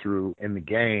go through in the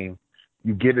game,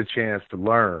 you get a chance to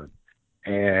learn.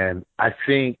 And I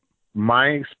think my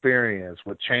experience,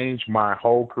 what changed my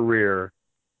whole career,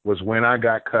 was when I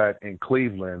got cut in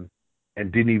Cleveland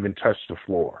and didn't even touch the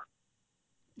floor.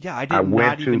 Yeah, I did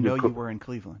not even know you were in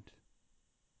Cleveland.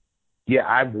 Yeah,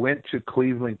 I went to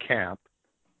Cleveland camp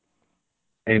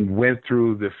and went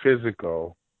through the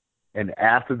physical. And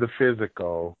after the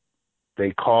physical,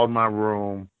 they called my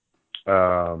room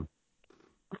and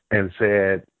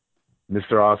said,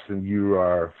 Mr. Austin, you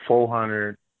are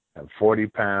 440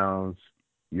 pounds.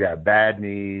 You have bad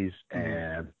knees,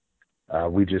 and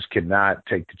we just cannot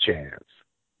take the chance.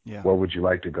 Yeah. Where would you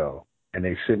like to go? And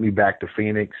they sent me back to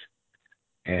Phoenix,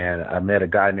 and I met a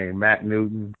guy named Matt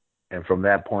Newton. And from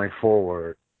that point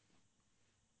forward,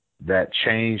 that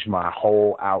changed my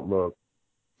whole outlook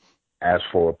as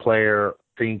for a player,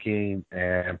 thinking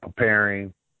and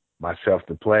preparing myself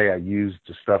to play. I used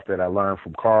the stuff that I learned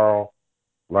from Carl,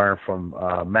 learned from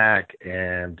Mac,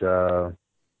 and I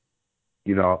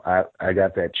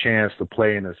got that chance to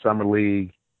play in the summer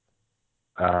league,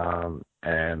 and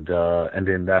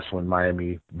then that's when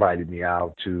Miami invited me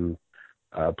out to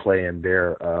play in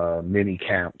their mini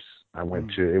camps. I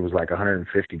went to, it was like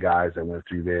 150 guys that went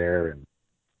through there, and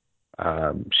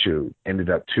ended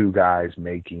up 2 guys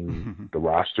making the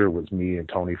roster. It was me and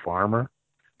Tony Farmer.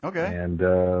 Okay. And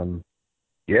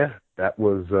that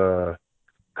was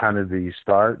kind of the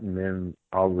start, and then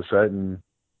all of a sudden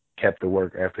kept the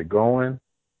work ethic going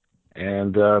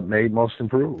and made Most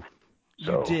Improved.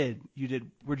 So, You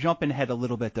did. We're jumping ahead a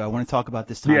little bit, though. I want to talk about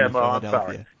this time in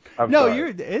Philadelphia. I'm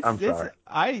sorry.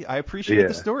 I appreciate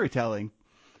the storytelling.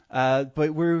 But I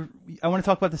want to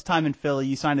talk about this time in Philly.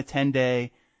 You signed a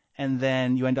 10-day, and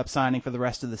then you end up signing for the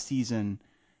rest of the season.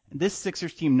 This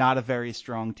Sixers team, not a very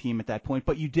strong team at that point,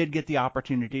 but you did get the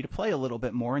opportunity to play a little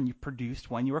bit more, and you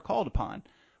produced when you were called upon.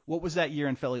 What was that year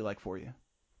in Philly like for you?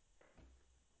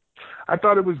 I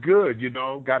thought it was good.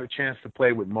 Got a chance to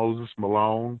play with Moses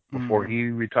Malone before he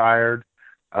retired.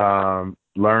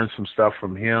 Learned some stuff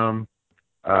from him.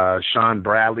 Sean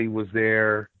Bradley was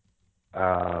there.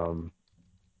 What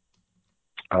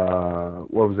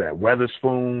was that?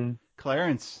 Weatherspoon.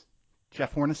 Clarence.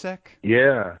 Jeff Hornacek?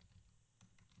 Yeah.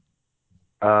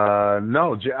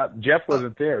 No, Jeff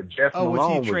wasn't there. Jeff Malone was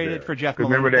there. Was he traded for Jeff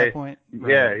Malone at that point?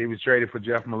 Right. Yeah, he was traded for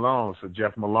Jeff Malone. So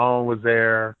Jeff Malone was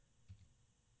there.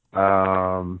 Iverson.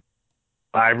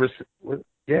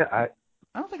 I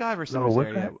don't think Iverson was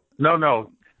there yet.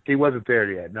 No, he wasn't there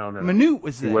yet. No. Manute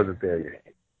was there. He wasn't there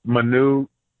yet. Manute.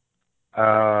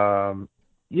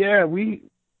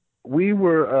 We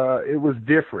were. It was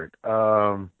different.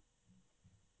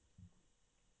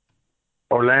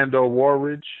 Orlando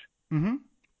Warridge. Mm-hmm.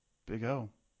 Big O.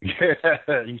 Yeah,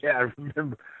 I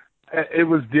remember. It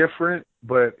was different,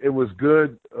 but it was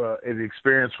good. An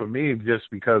experience for me just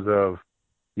because of,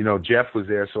 Jeff was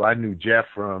there, so I knew Jeff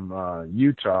from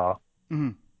Utah,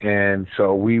 and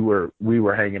so we were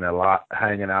hanging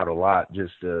out a lot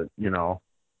just to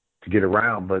get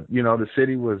around. But the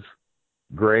city was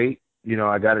great.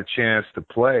 I got a chance to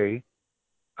play,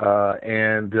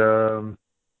 and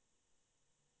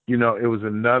it was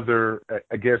another,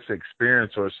 I guess,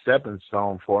 experience or stepping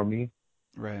stone for me.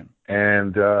 Right.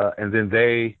 And then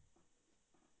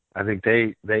I think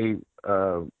they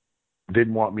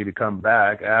didn't want me to come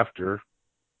back after.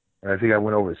 And I think I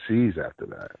went overseas after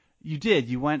that. You did.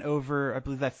 You went over, I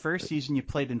believe that first season you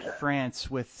played in France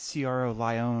with CRO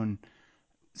Lyon.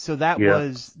 So that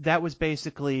was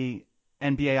basically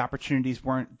NBA opportunities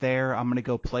weren't there. I'm going to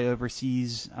go play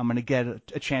overseas. I'm going to get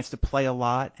a chance to play a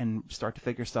lot and start to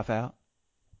figure stuff out.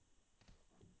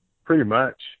 Pretty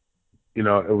much. It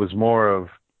was more of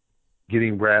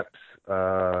getting reps.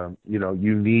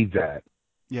 You need that.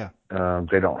 Yeah.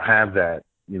 They don't have that,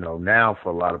 now for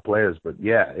a lot of players. But,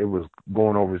 yeah, it was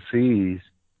going overseas.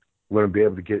 We're going to be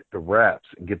able to get the reps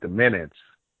and get the minutes.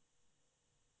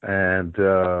 And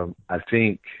I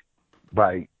think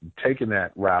by taking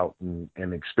that route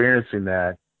and experiencing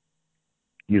that,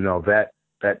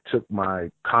 that took my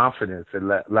confidence. It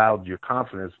allowed your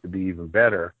confidence to be even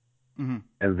better. Mm-hmm.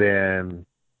 And then,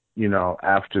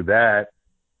 after that,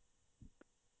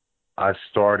 I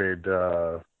started,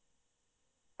 I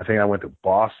think I went to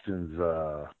Boston's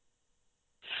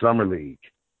summer league.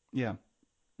 Yeah.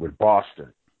 With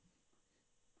Boston.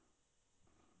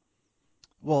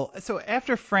 Well, so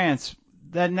after France,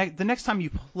 the next time you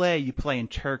play in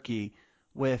Turkey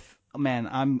with, oh man,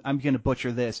 I'm gonna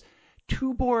butcher this,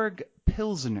 Tuborg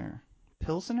Pilsner.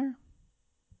 Pilsner?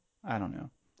 I don't know.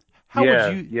 How would Yeah,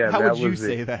 you yeah, how that would you was it.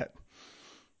 say that?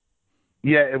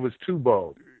 Yeah, it was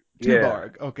Tuborg. Yeah,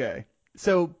 Tuborg. Okay.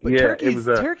 So, but yeah, it was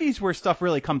a Turkey's where stuff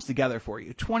really comes together for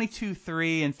you.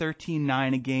 22-3 and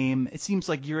 13-9 a game. It seems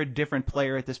like you're a different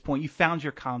player at this point. You found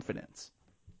your confidence.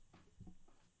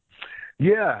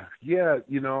 yeah, yeah.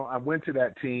 I went to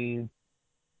that team.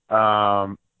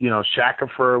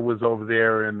 Shackelford was over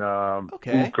there, and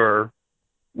Okay. Uker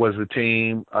was the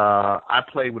team. I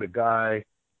played with a guy.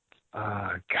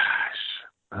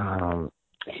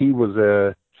 He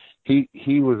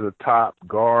was a top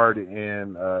guard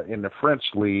in the French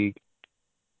league.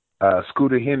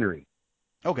 Scooter Henry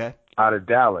Okay. out of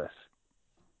Dallas,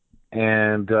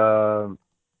 and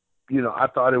I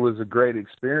thought it was a great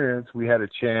experience. We had a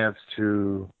chance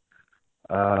to.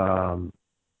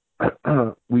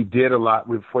 We did a lot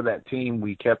for that team.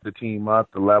 We kept the team up,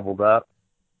 leveled up,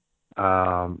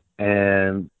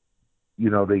 and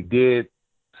they did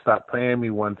stop paying me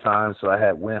one time, so I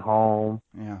had went home,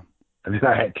 Yeah. and then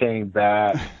I had came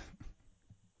back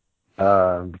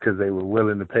because they were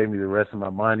willing to pay me the rest of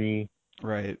my money.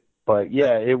 Right. But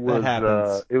yeah, That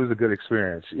happens. it was a good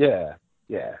experience. Yeah,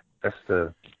 that's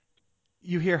the.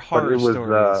 You hear But horror it was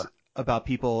stories about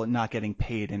people not getting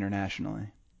paid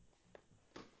internationally.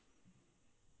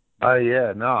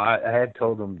 yeah, no, I had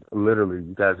told them literally,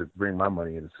 you guys would bring my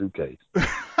money in a suitcase.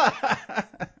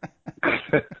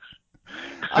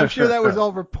 I'm sure that was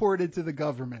all reported to the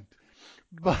government.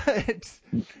 But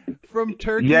from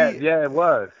Turkey, yeah, it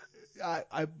was.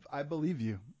 I believe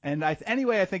you. And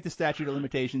anyway, I think the statute of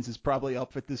limitations is probably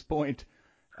up at this point.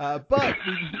 But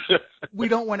we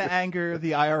don't want to anger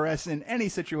the IRS in any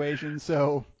situation,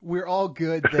 so we're all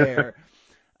good there.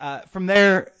 From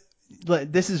there,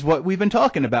 this is what we've been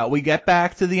talking about. We get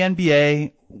back to the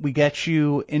NBA. We get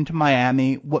you into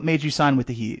Miami. What made you sign with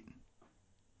the Heat?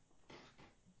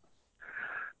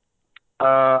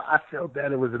 I felt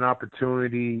that it was an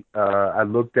opportunity. I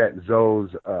looked at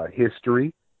Zoe's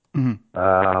history.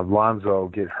 Mm-hmm. Lonzo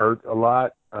get hurt a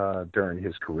lot during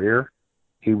his career.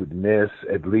 He would miss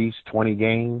at least 20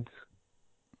 games.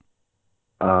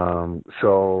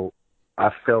 So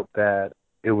I felt that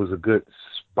it was a good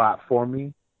spot for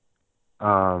me.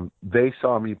 They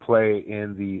saw me play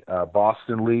in the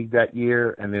Boston League that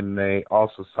year, and then they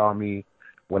also saw me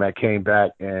when I came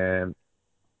back, and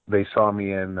they saw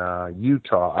me in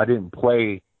Utah. I didn't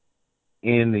play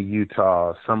in the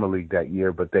Utah Summer League that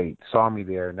year, but they saw me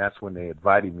there, and that's when they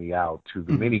invited me out to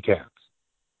the mini camps.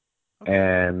 Okay.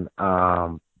 And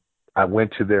I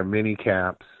went to their mini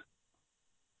camps,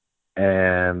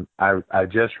 and I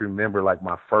just remember like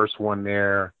my first one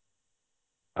there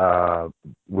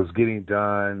was getting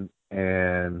done,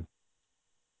 and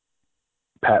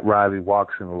Pat Riley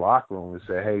walks in the locker room and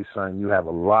said, "Hey, son, you have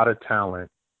a lot of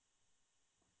talent,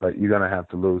 but you're going to have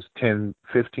to lose 10,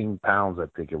 15 pounds, I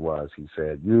think it was." He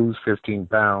said, "Lose 15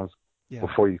 pounds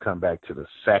before you come back to the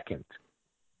second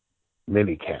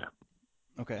mini camp."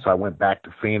 Okay. So I went back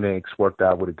to Phoenix, worked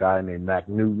out with a guy named Mac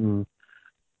Newton,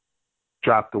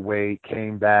 dropped the weight,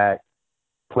 came back,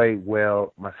 played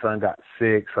well. My son got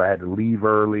sick, so I had to leave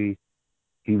early.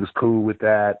 He was cool with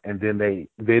that. And then they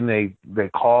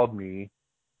called me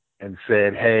and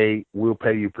said, "Hey, we'll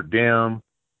pay you per diem.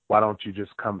 Why don't you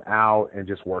just come out and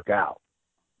just work out?"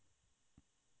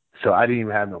 So I didn't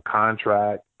even have no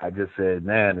contract. I just said,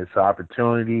 man, it's an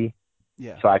opportunity.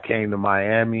 Yeah. So I came to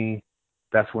Miami.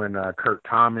 That's when Kurt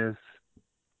Thomas,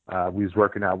 we was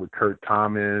working out with Kurt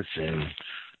Thomas, and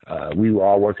we were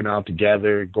all working out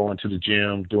together, going to the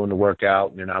gym, doing the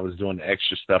workout, and then I was doing the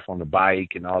extra stuff on the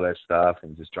bike and all that stuff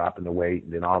and just dropping the weight.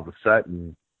 And then all of a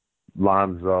sudden,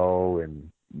 Lonzo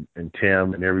and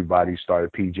Tim and everybody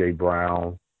started, PJ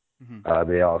Brown.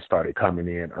 Mm-hmm. They all started coming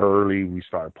in early. We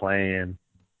started playing.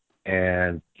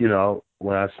 And,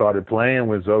 when I started playing,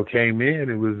 when Zoe came in,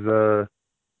 it was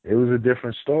a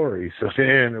different story. So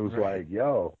then it was like,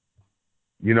 yo,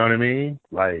 you know what I mean?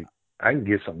 Like, I can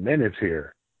get some minutes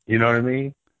here. You know what I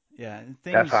mean? Yeah.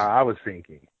 That's how I was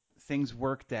thinking. Things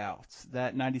worked out.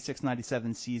 That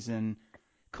 96-97 season,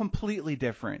 completely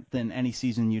different than any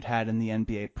season you'd had in the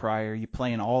NBA prior. You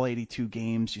play in all 82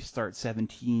 games. You start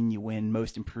 17. You win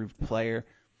Most Improved Player.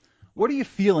 What are you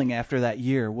feeling after that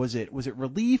year? Was it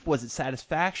relief? Was it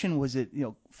satisfaction? Was it,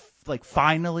 like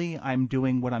finally I'm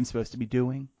doing what I'm supposed to be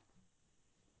doing?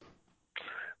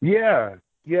 Yeah,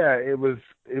 it was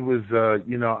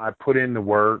I put in the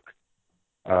work.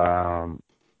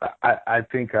 I I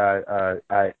think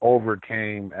I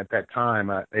overcame at that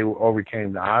time. They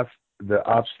overcame the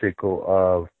obstacle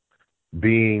of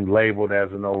being labeled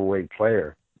as an overweight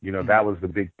player. You know, Mm-hmm. that was the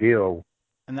big deal.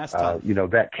 And that's tough. You know,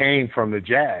 that came from the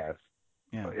Jazz,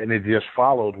 and it just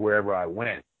followed wherever I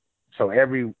went. So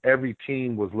every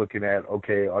team was looking at,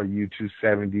 okay, are you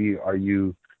 270? Are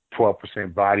you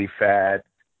 12% body fat?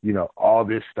 You know, all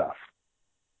this stuff.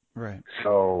 Right.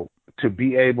 So to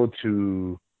be able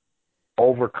to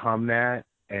overcome that,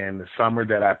 and the summer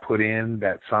that I put in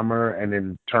that summer, and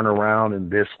then turn around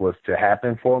and this was to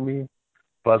happen for me.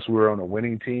 Plus, we were on a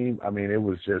winning team. I mean, it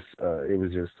was just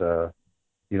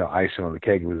you know, icing on the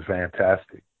cake. It was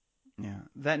fantastic. Yeah.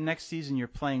 That next season, you're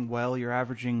playing well. You're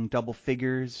averaging double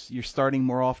figures. You're starting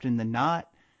more often than not.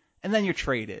 And then you're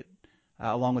traded,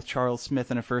 along with Charles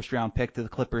Smith and a first-round pick to the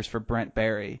Clippers for Brent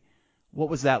Barry. What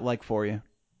was that like for you?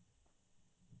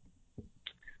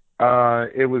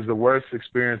 It was the worst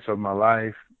experience of my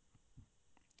life.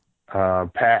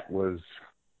 Pat was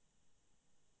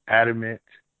adamant.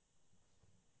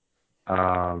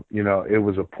 You know, it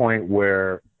was a point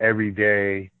where every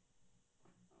day,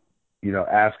 you know,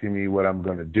 asking me what I'm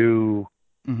going to do.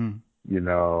 Mm-hmm. You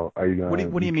know, are you going to?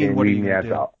 What do you mean? What are you going to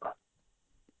do?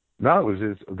 No, it was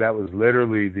that was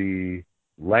literally the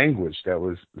language that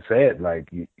was said. Like,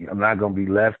 I'm not going to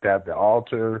be left at the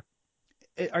altar.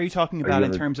 Are you talking about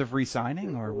in terms of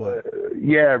re-signing or what?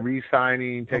 Yeah,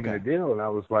 re-signing, taking a deal, and I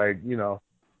was like, you know,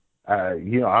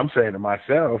 I'm saying to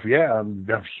myself, yeah, I'm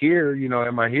here. You know,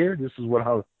 am I here? This is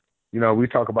what you know, we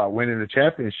talk about winning the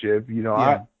championship. You know,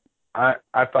 I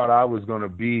thought I was going to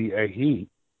be a Heat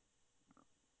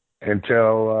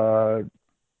until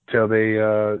they,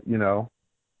 you know,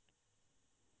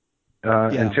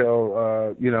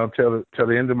 until you know, till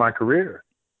the end of my career.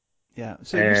 Yeah.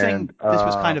 So you're saying this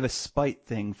was kind of a spite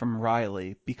thing from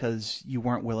Riley because you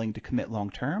weren't willing to commit long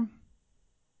term?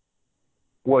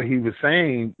 What he was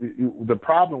saying, the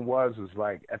problem was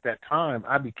like at that time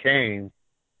I became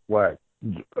one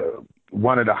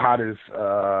of the hottest.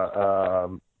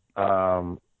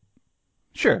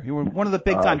 Sure, you were one of the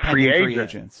big time free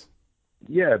agents.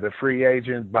 Yeah, the free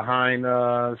agent behind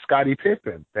Scottie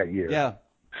Pippen that year. Yeah.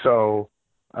 So,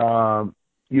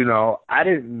 you know, I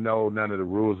didn't know none of the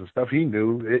rules and stuff. He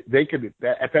knew. They could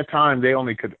at that time. They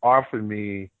only could offer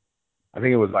me, I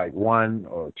think it was like 1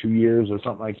 or 2 years or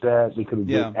something like that. They could have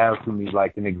just asked me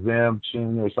like an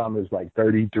exemption or something. It's like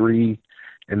 33,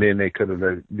 and then they could have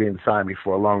then signed me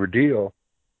for a longer deal.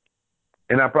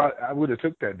 And I would have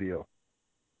took that deal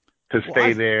to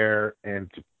stay there and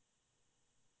to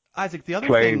Isaac, the other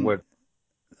play thing. with.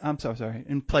 I'm so sorry,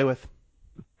 and play with.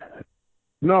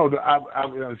 No, I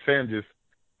was saying just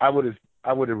I would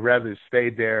have rather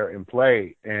stayed there and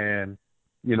play. And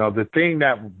you know, the thing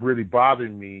that really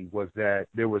bothered me was that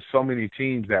there were so many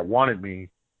teams that wanted me,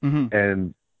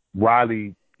 and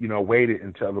Riley, you know, waited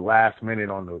until the last minute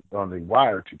on the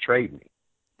wire to trade me.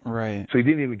 Right. So he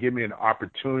didn't even give me an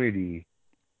opportunity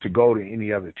to go to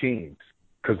any other teams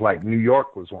because, like, New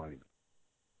York was wanting me.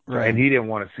 Right. And he didn't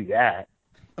want to see that.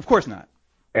 Of course not.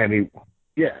 And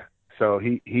so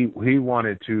he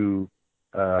wanted to.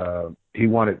 He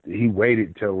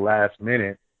waited till the last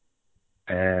minute.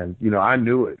 And, you know, I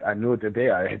knew it. I knew it the day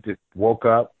I had just woke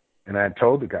up and I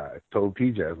told the guy, told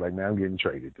PJ, I was like, man, I'm getting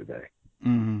traded today.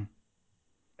 Mm-hmm.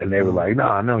 And they were like,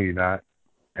 no, you're not.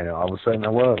 And all of a sudden I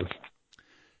was.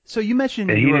 So you mentioned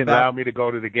and he didn't allow me to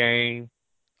go to the game.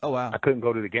 Oh, wow. I couldn't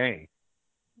go to the game.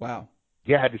 Wow.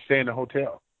 Yeah, I had to stay in the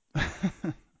hotel.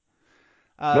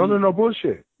 No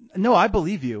bullshit. No, I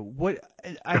believe you. What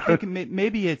I think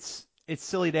maybe it's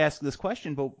silly to ask this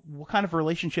question, but what kind of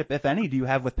relationship, if any, do you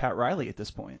have with Pat Riley at this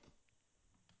point?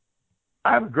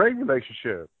 I have a great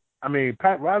relationship. I mean,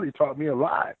 Pat Riley taught me a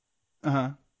lot.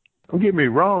 Uh-huh. Don't get me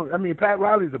wrong. I mean, Pat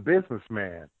Riley's a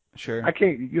businessman. Sure. I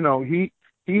can't, you know, he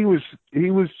was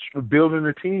building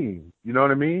a team. You know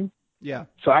what I mean? Yeah.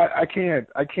 So I can't,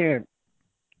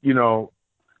 you know,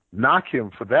 knock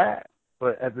him for that.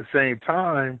 But at the same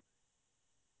time,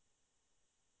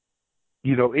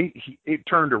 you know, it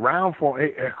turned around for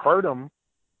him. It hurt him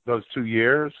those 2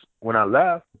 years when I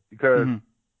left because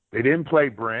they didn't play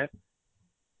Brent.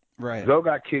 Right. Zoe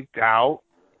got kicked out.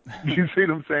 You see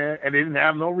what I'm saying? And they didn't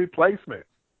have no replacement.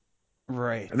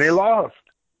 Right. And they lost.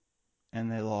 You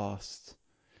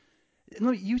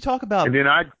talk about. And then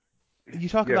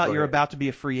you're about to be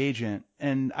a free agent,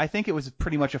 and I think it was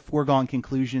pretty much a foregone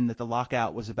conclusion that the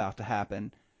lockout was about to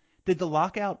happen. Did the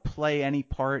lockout play any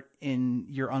part in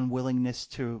your unwillingness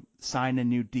to sign a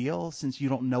new deal, since you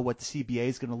don't know what the CBA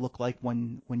is going to look like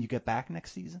when you get back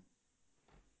next season?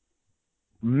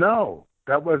 No,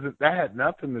 that had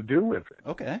nothing to do with it.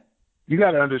 Okay. you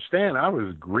got to understand, I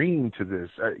was green to this.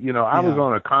 I was Yeah.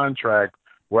 on a contract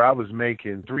where I was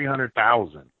making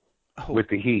 $300,000 Oh, with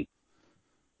the Heat.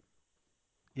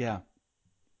 yeah.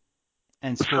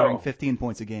 And scoring So 15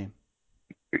 points a game.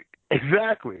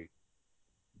 exactly.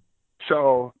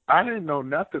 So I didn't know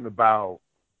nothing about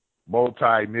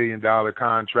multi-million-dollar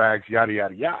contracts, yada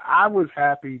yada. Yeah, I was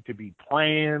happy to be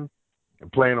playing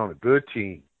and playing on a good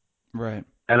team, Right.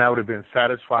 and I would have been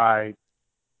satisfied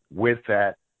with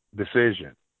that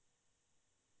decision.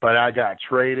 But I got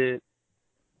traded,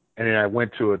 and then I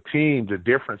went to a team. The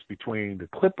difference between the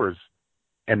Clippers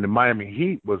and the Miami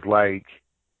Heat was like,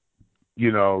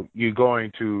 you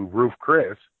going to Roof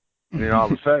Chris, and then all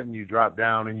of a sudden you drop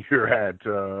down and you're at,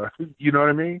 you know what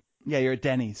I mean? Yeah, you're at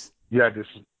Denny's. You had this,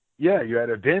 yeah, you're at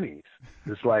a Denny's.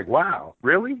 It's like, wow,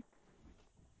 really?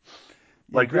 Yeah,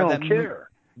 Like you grab that don't care.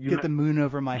 get the moon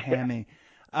over my hammy.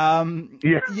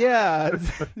 Yeah. Yeah.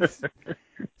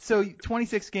 So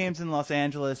 26 games in Los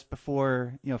Angeles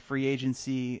before, free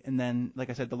agency, and then, like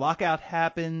I said, the lockout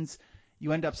happens.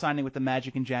 You end up signing with the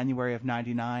Magic in January of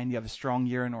 '99. You have a strong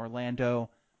year in Orlando.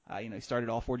 You started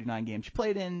all 49 games you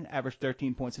played in, averaged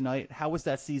 13 points a night. How was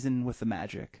that season with the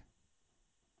Magic?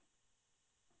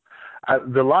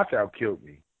 The lockout killed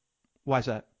me. Why's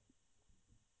that?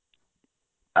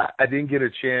 I didn't get a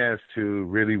chance to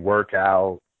really work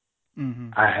out.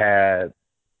 Mm-hmm.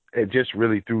 It just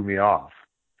really threw me off.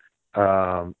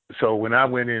 So when I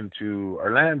went into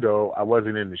Orlando, I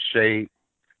wasn't in the shape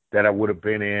that I would have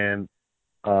been in,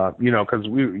 because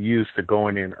we were used to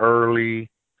going in early,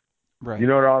 Right.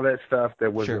 all that stuff.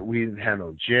 Sure. We didn't have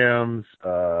no gyms.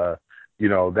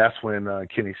 That's when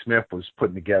Kenny Smith was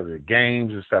putting together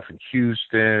games and stuff in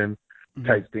Houston,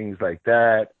 type things like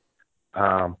that.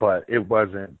 But it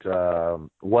wasn't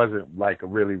like a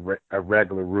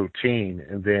regular routine.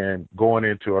 And then going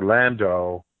into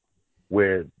Orlando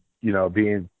with,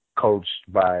 being coached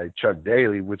by Chuck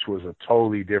Daly, which was a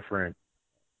totally different,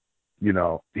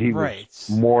 he Right. was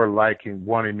more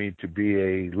wanting me to be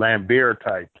a Lambeer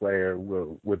type player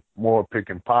with more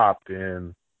pick and pop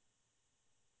than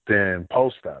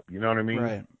post up. You know what I mean?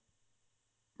 Right.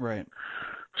 Right.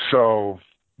 So,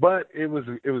 but it was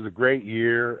a great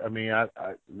year. I mean,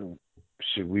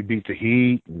 we beat the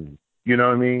Heat, and you know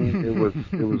what I mean.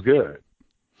 It was good.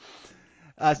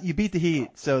 You beat the Heat,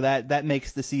 so that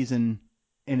makes the season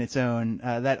in its own.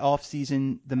 That off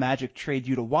season, the Magic trade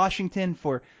you to Washington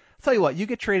for. I'll tell you what, you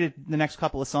get traded the next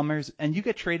couple of summers, and you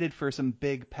get traded for some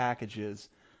big packages.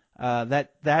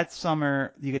 That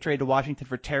summer, you get traded to Washington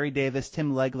for Terry Davis,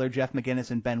 Tim Legler, Jeff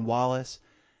McGinnis, and Ben Wallace.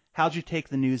 How'd you take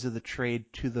the news of the trade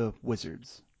to the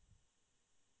Wizards?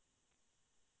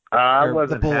 I Or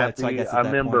wasn't the Bullets, happy. I guess, I at that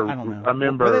remember. point. I don't know. I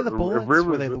remember. Were they the Bullets? Rivers,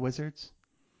 Were they the Wizards?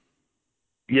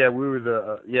 Yeah, we were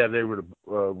they were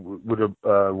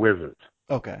the Wizards.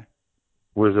 Okay.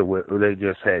 They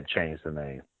just had changed the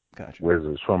name. Gotcha.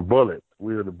 Wizards from Bullets.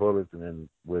 We were the Bullets and then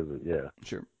Wizards. Yeah.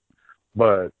 Sure.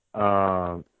 But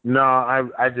no,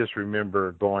 I just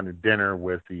remember going to dinner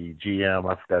with the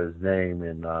GM. I forgot his name,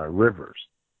 in Rivers,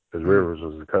 because Rivers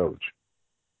was the coach.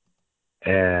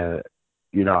 And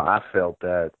I felt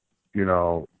that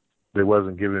they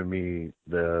wasn't giving me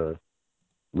the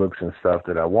looks and stuff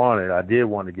that I wanted. I did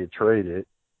want to get traded.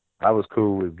 I was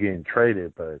cool with getting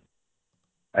traded, but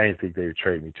I didn't think they would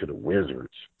trade me to the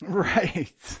Wizards.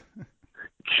 Right.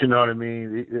 You know what I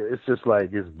mean? It's just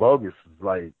like, it's bogus. It's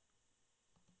like,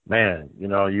 man,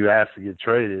 you asked to get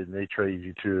traded and they trade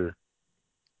you to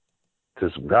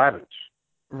some garbage.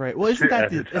 Right. Well, isn't that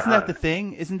the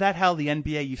thing? Isn't that how the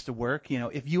NBA used to work?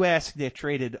 If you ask to get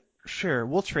traded, sure,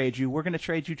 we'll trade you. We're going to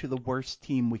trade you to the worst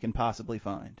team we can possibly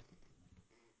find.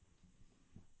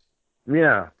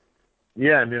 Yeah.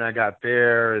 Yeah, and then I got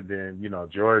there, and then,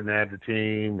 Jordan had the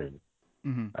team, and,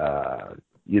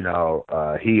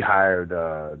 he hired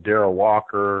Darryl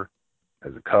Walker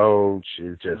as a coach.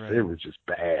 It was just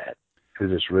bad. It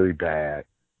was just really bad.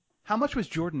 How much was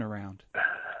Jordan around?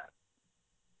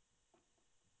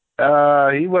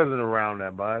 He wasn't around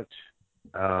that much.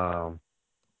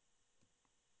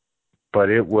 But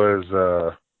it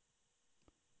was,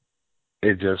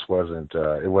 it just wasn't,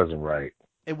 it wasn't right.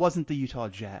 It wasn't the Utah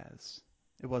Jazz.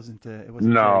 It wasn't Jerry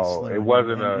Sloan, it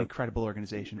wasn't an incredible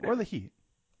organization, or the Heat.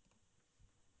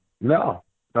 No,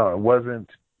 it wasn't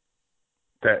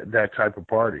that type of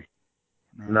party.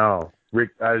 No, Rick,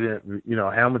 I didn't.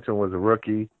 Hamilton was a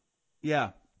rookie.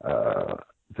 Yeah. At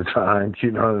the time,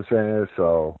 you know what I'm saying?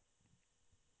 So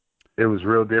it was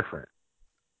real different.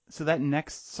 So that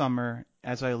next summer,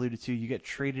 as I alluded to, you get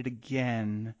traded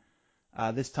again.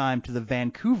 This time to the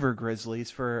Vancouver Grizzlies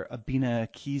for Abina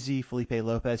Kesey, Felipe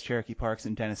Lopez, Cherokee Parks,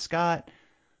 and Dennis Scott.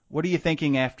 What are you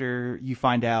thinking after you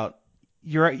find out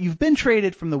you've been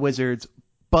traded from the Wizards,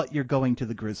 but you're going to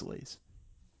the Grizzlies?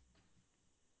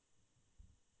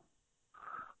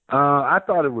 I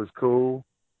thought it was cool.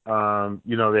 They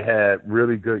had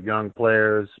really good young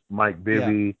players, Mike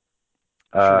Bibby,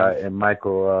 and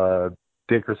Michael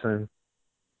Dickerson.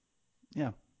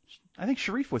 Yeah. I think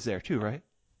Sharif was there too, right?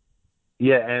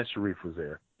 Yeah, and Sharif was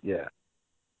there. Yeah.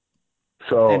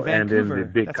 So, and then the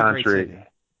big contract.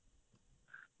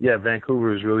 Yeah,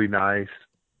 Vancouver is really nice.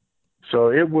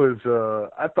 So it was,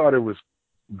 I thought it was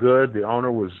good. The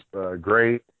owner was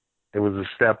great. It was a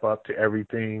step up to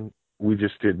everything. We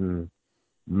just didn't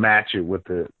match it with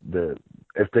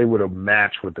if they would have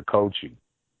matched with the coaching.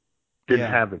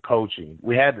 Didn't have the coaching.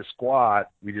 We had the squad,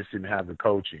 we just didn't have the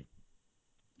coaching.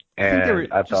 And I think they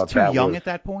were just too young at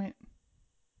that point.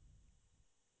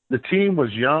 The team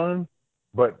was young,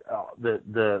 but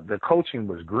the coaching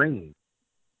was green.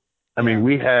 I mean,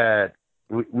 we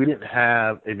didn't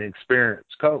have an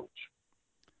experienced coach.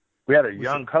 We had a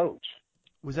young coach.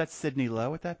 Was that Sidney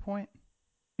Lowe at that point?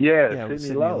 Yeah,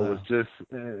 Sidney Lowe was just.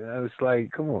 I was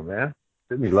like, come on, man,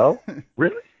 Sidney Lowe,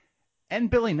 really? And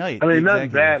Billy Knight. I mean,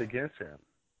 nothing bad against him.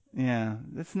 Yeah,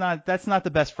 that's not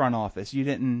the best front office. You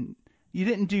didn't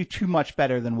do too much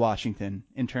better than Washington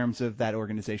in terms of that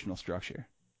organizational structure.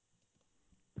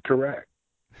 Correct.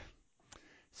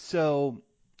 So,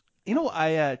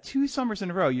 2 summers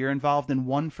in a row, you're involved in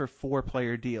 1-for-4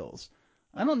 player deals.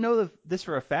 I don't know this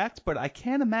for a fact, but I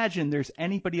can't imagine there's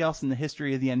anybody else in the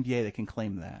history of the NBA that can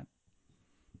claim that.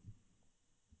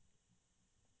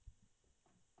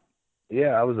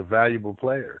 Yeah, I was a valuable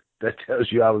player. That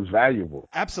tells you I was valuable.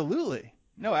 Absolutely.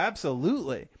 No,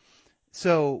 absolutely.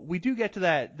 So we do get to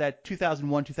that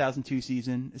 2001-2002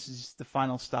 season. This is the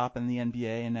final stop in the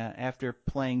NBA, and after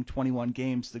playing 21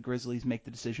 games, the Grizzlies make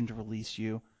the decision to release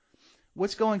you.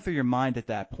 What's going through your mind at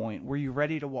that point? Were you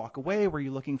ready to walk away? Were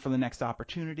you looking for the next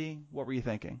opportunity? What were you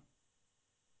thinking?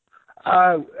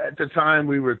 At the time,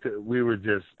 we were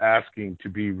just asking to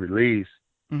be released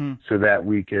so that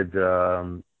we could,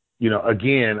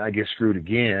 again, I get screwed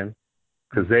again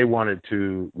because they wanted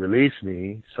to release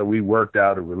me. So we worked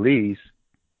out a release,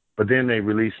 but then they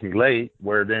released me late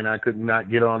where then I could not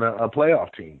get on a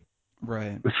playoff team.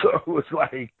 Right. So it was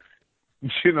like,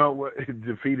 it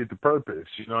defeated the purpose.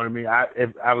 You know what I mean? I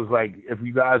was like, if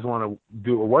you guys want to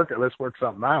do a workout, let's work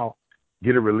something out,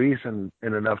 get a release in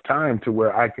enough time to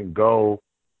where I can go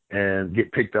and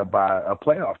get picked up by a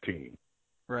playoff team.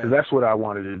 Right. 'Cause that's what I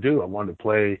wanted to do. I wanted to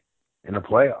play in the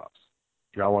playoffs.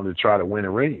 I wanted to try to win a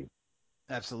ring.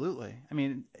 Absolutely. I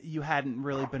mean, you hadn't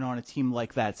really been on a team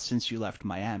like that since you left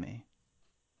Miami.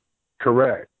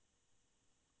 Correct.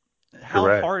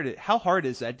 How hard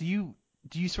is that? Do you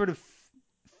sort of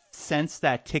sense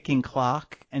that ticking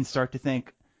clock and start to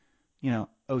think,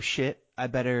 oh shit, I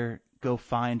better go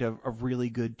find a really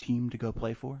good team to go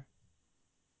play for?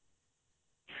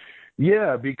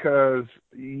 Yeah, because,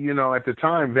 at the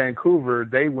time, Vancouver,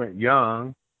 they went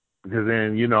young because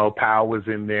then, Powell was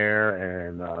in there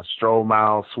and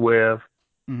Stromile, Swift,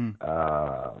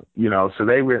 so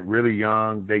they went really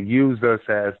young. They used us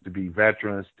as to be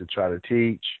veterans to try to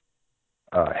teach,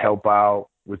 help out,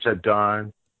 which I've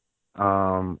done.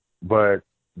 But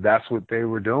that's what they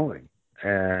were doing,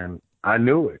 and I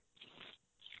knew it.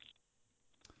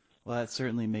 Well, that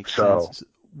certainly makes sense.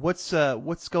 What's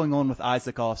going on with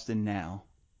Isaac Austin now?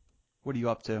 What are you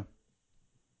up to?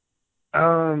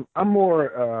 I'm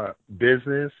more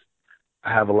business.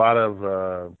 I have a lot of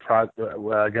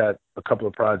I got a couple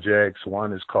of projects.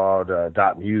 One is called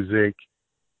Dot Music.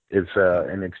 It's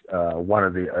one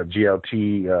of the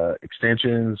GLT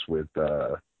extensions with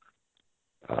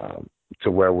to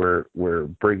where we're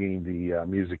bringing the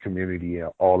music community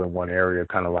all in one area,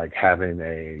 kind of like having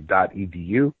a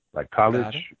 .edu, like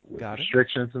college with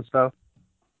restrictions and stuff.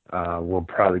 We'll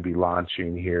probably be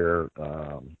launching here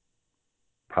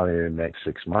probably in the next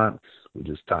 6 months. We're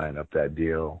just tying up that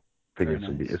deal. I think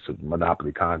it's a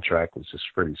monopoly contract, which is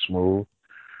pretty smooth.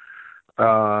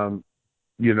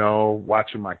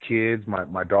 Watching my kids.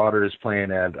 My daughter is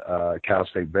playing at Cal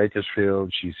State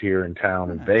Bakersfield. She's here in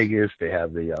town in Vegas. They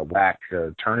have the WAC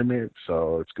tournament,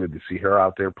 so it's good to see her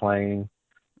out there playing.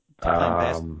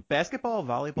 Basketball,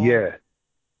 volleyball? Yeah,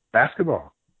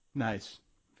 basketball. Nice.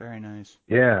 Very nice.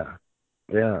 Yeah.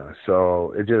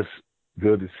 So it's just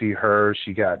good to see her.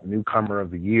 She got newcomer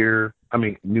of the year.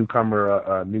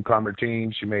 Newcomer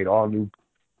team. She made all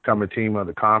newcomer team of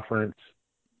the conference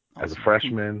as a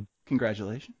freshman.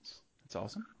 Congratulations. That's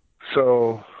awesome.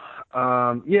 So,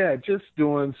 just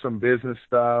doing some business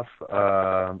stuff,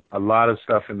 a lot of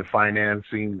stuff in the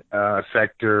financing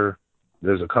sector,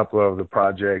 There's a couple of the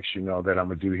projects, you know, that I'm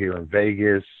gonna do here in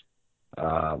Vegas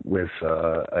with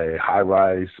a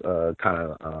high-rise kind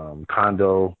of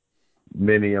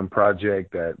condominium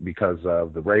project that because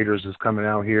of the Raiders is coming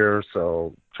out here,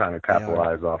 so trying to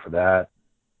capitalize off of that,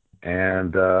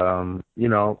 and you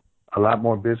know, a lot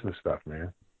more business stuff,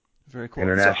 man. Very cool.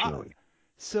 Internationally.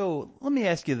 So let me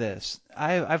ask you this.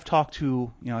 I've talked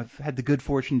to, I've had the good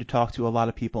fortune to talk to a lot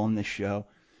of people on this show,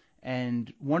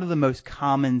 and one of the most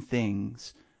common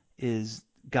things is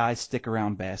guys stick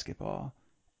around basketball.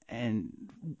 And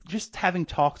just having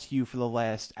talked to you for the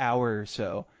last hour or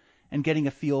so and getting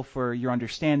a feel for your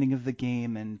understanding of the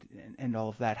game and all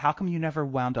of that, how come you never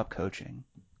wound up coaching?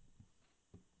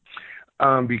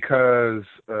 Because,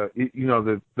 you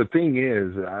know, the thing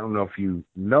is, I don't know if you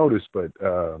noticed, but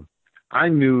I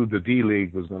knew the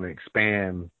D-League was going to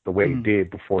expand the way it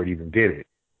did before it even did it.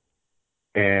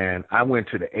 And I went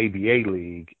to the ABA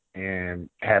League and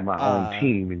had my own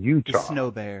team in Utah. The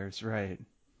Snow Bears, right.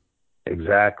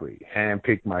 Exactly.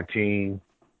 Handpicked my team.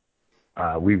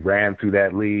 We ran through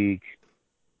that league.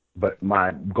 But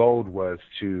my goal was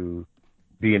to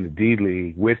be in the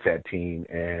D-League with that team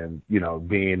and, you know,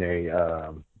 being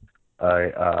a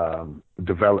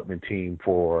development team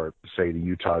for, say, the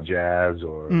Utah Jazz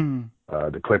or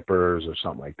the Clippers or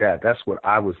something like that. That's what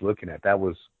I was looking at. That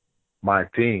was my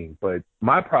thing. But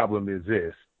my problem is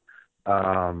this.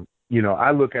 You know,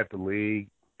 I look at the league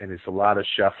and it's a lot of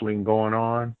shuffling going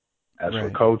on as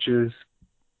for coaches.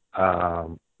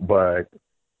 But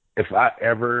if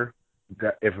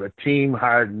a team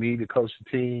hired me to coach the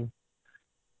team,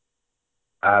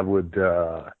 I would,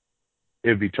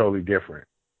 it'd be totally different.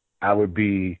 I would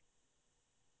be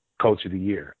coach of the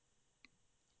year.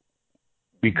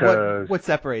 Because what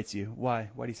separates you? Why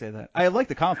do you say that? I like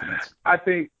the confidence. I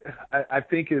think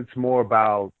it's more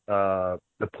about the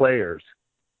players.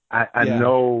 I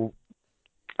know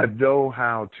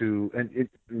how to, and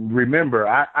remember,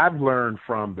 I've learned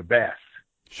from the best.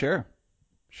 Sure.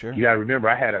 You got to remember,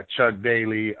 I had a Chuck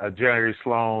Daly, a Jerry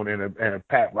Sloan, and a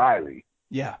Pat Riley.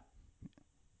 Yeah.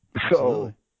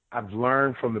 So I've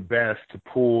learned from the best to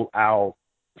pull out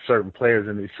certain players,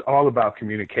 and it's all about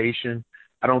communication.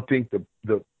 I don't think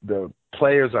the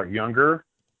players are younger,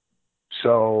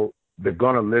 so they're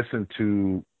going to listen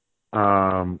to.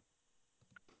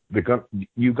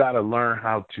 You got to learn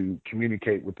how to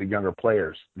communicate with the younger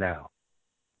players now,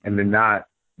 and they're not.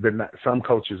 Some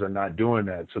coaches are not doing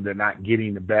that, so they're not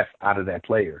getting the best out of that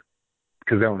player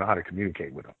because they don't know how to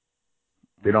communicate with them.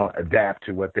 They don't adapt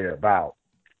to what they're about.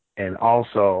 And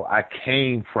also, I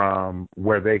came from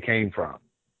where they came from.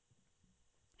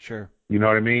 Sure. You know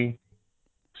what I mean?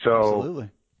 So, absolutely.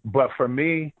 But for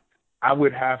me, I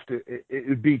would have to, it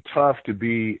would be tough to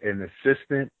be an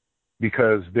assistant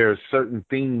because there's certain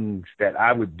things that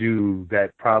I would do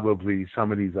that probably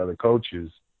some of these other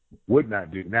coaches would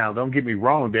not do. Now, don't get me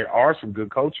wrong. There are some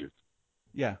good coaches.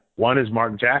 Yeah. One is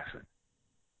Mark Jackson.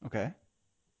 Okay.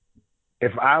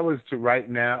 If I was to right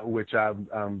now, which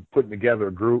I'm putting together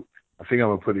a group, I think I'm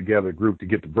going to put together a group to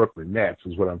get the Brooklyn Nets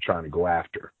is what I'm trying to go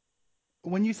after.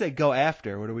 When you say go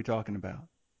after, what are we talking about?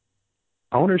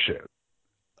 Ownership.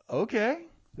 Okay.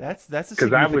 That's a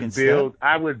significant step.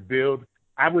 I would build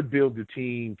the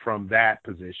team from that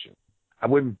position. I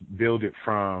wouldn't build it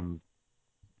from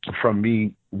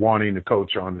me wanting to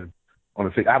coach on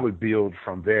the thing. I would build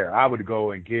from there. I would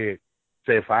go and get,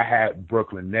 say, if I had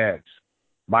Brooklyn Nets,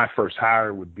 my first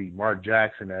hire would be Mark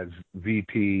Jackson as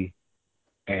VP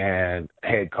and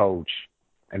head coach,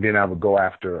 and then I would go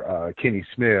after Kenny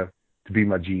Smith to be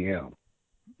my GM.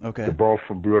 Okay. They're both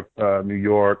from New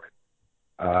York.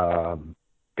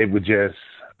 It would just,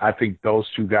 I think those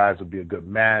two guys would be a good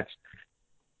match.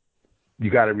 You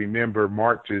got to remember,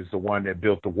 Mark is the one that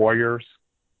built the Warriors.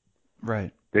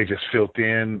 Right. They just filled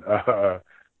in.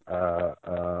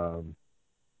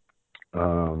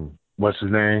 What's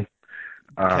his name?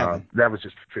 Kevin. That was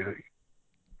just Philly.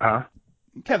 Huh?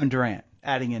 Kevin Durant.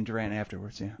 Adding in Durant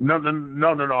afterwards. Yeah. No.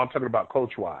 I'm talking about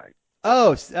coach-wise.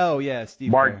 Oh yeah,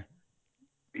 Steve Mark. Kerr.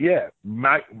 Yeah,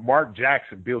 Mark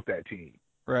Jackson built that team.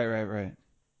 Right.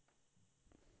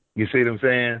 You see what I'm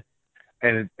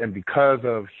saying? And because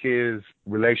of his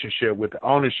relationship with the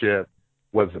ownership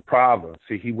was the problem.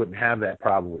 See, he wouldn't have that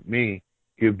problem with me.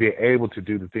 He'll be able to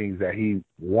do the things that he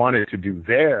wanted to do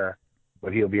there,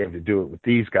 but he'll be able to do it with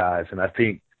these guys. And I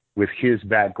think with his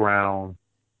background,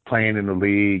 playing in the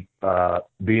league,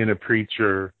 being a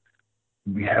preacher,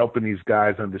 helping these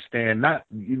guys understand,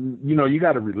 you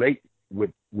got to relate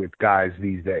with guys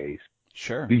these days.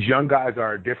 Sure. These young guys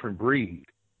are a different breed.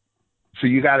 So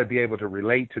you got to be able to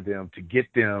relate to them to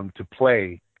get them to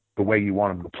play the way you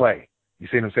want them to play. You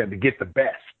see what I'm saying? To get the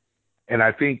best. And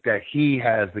I think that he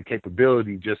has the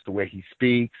capability, just the way he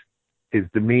speaks, his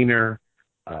demeanor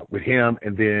with him.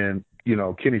 And then,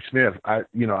 Kenny Smith, I've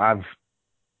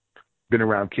been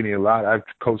around Kenny a lot. I've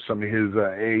coached some of his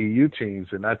AAU teams,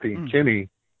 and I think Kenny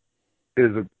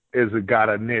is got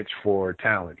a niche for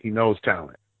talent. He knows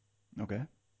talent. Okay.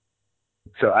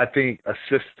 So I think a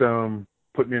system,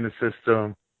 putting in a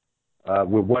system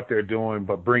with what they're doing,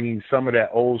 but bringing some of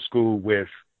that old school with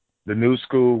the new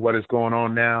school, what is going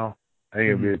on now, I think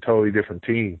it'd be a totally different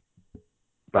team.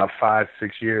 About 5-6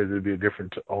 years, it'd be a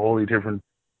wholly different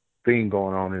thing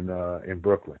going on in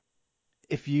Brooklyn.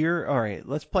 If you're all right,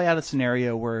 let's play out a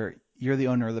scenario where you're the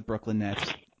owner of the Brooklyn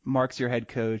Nets. Mark's your head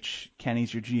coach.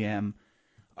 Kenny's your GM.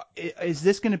 Is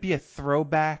this going to be a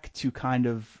throwback to kind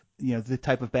of the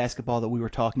type of basketball that we were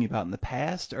talking about in the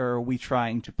past, or are we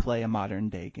trying to play a modern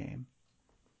day game?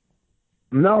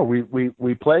 No,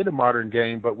 we play the modern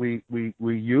game, but we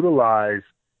utilize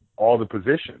all the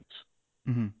positions.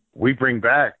 Mm-hmm. We bring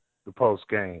back the post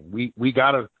game. We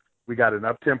got an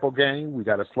up tempo game. We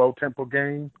got a slow tempo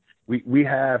game. We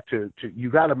have to you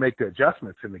got to make the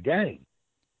adjustments in the game.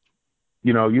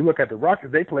 You look at the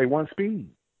Rockets; they play one speed.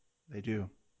 They do.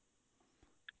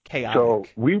 Chaotic. So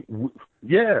we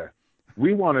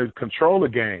want to control the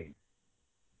game.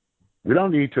 We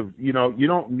don't need to. You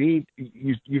don't need.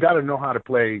 You got to know how to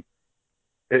play,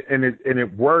 and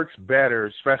it works better,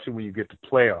 especially when you get to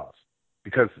playoffs,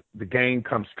 because the game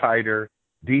comes tighter,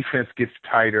 defense gets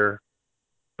tighter.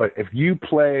 But if you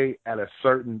play at a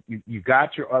certain, you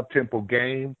got your up-tempo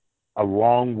game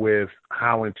along with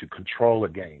how to control a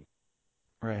game.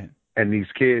 Right. And these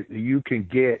kids, you can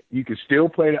still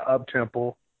play the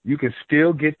up-tempo, you can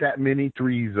still get that many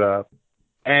threes up,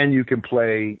 and you can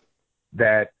play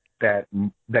that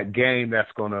game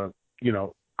that's going to,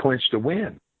 clinch the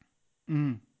win.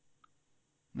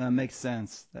 That makes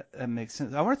sense. That makes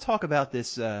sense. I want to talk about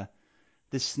this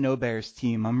Snow Bears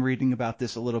team. I'm reading about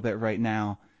this a little bit right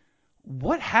now.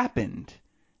 What happened?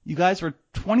 You guys were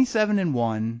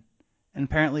 27-1, and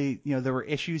apparently, there were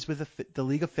issues with the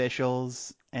league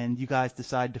officials, and you guys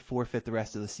decided to forfeit the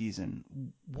rest of the season.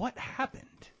 What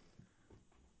happened?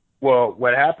 Well,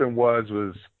 what happened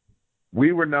was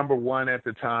we were number one at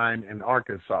the time, and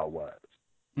Arkansas was.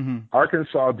 Mm-hmm.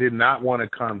 Arkansas did not want to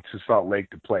come to Salt Lake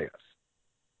to play us.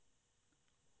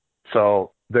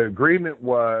 So the agreement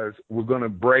was we're going to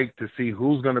break to see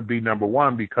who's going to be number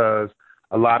one, because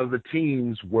a lot of the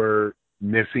teams were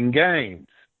missing games.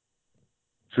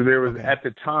 So there was, at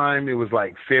the time, it was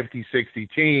like 50, 60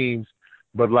 teams,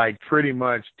 but like pretty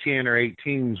much 10 or 8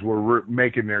 teams were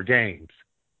making their games.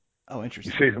 Oh,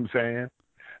 interesting. You see what I'm saying?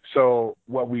 So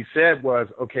what we said was,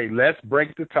 okay, let's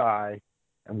break the tie.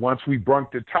 And once we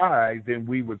broke the tie, then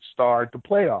we would start the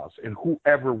playoffs. And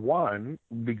whoever won,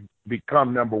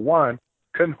 become number one,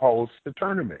 can host the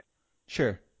tournament.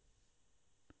 Sure.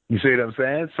 You see what I'm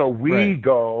saying? So we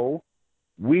go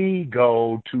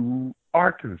to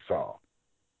Arkansas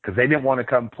because they didn't want to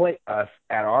come play us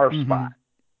at our spot.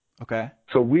 Okay.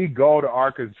 So we go to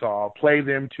Arkansas, play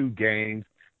them 2 games.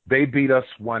 They beat us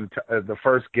the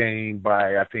first game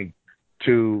by, I think,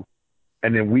 2,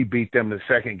 and then we beat them the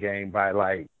second game by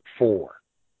like 4.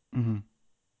 Mm-hmm.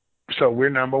 So we're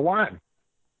number one.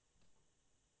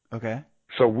 Okay.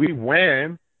 So we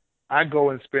win. I go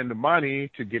and spend the money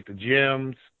to get the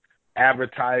gyms,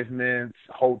 advertisements,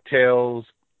 hotels,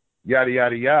 yada,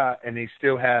 yada, yada, and they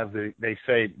still have they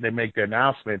make the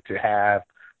announcement to have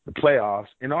the playoffs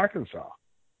in Arkansas.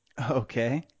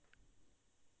 Okay.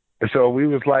 And so we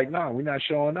was like, no, we're not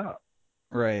showing up.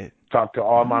 Right. Talked to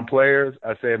all my players.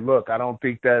 I said, look, I don't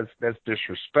think that's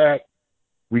disrespect.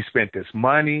 We spent this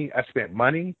money. I spent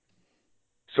money.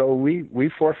 So we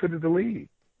forfeited the league.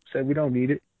 Said we don't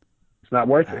need it. It's not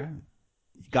worth it. You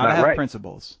gotta have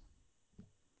principles.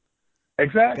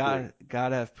 Exactly.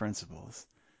 Gotta have principles.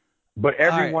 But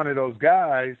every one of those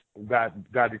guys got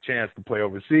the chance to play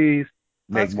overseas,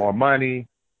 make more money,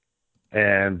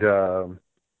 and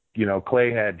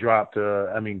Clay had dropped.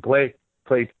 Clay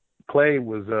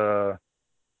was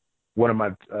one of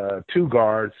my 2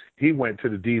 guards. He went to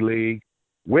the D League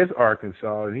with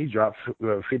Arkansas, and he dropped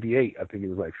 58. I think it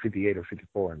was like 58 or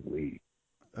 54 in the league.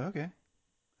 Okay.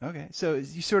 So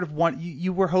you sort of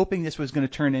you were hoping this was going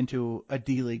to turn into a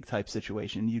D League type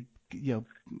situation. You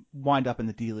wind up in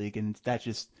the D League, and that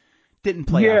just didn't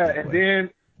play out that way.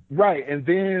 And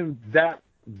then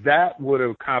that would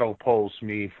have catapulted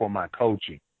me for my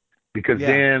coaching, because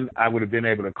then I would have been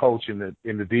able to coach in the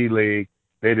D League.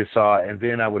 They just saw it, and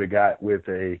then I would have got with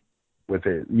an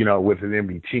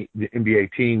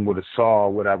NBA team would have saw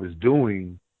what I was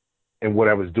doing and what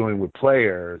I was doing with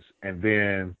players, and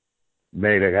then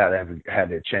made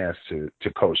had a chance to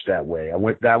coach that way.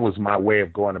 That was my way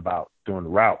of going about doing the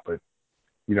route. But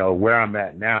where I'm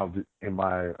at now in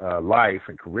my life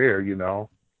and career,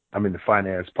 I'm in the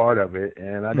finance part of it,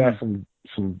 and I got some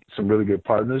really good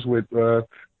partners with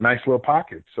nice little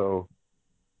pockets. So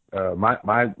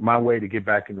my way to get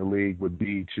back in the league would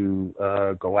be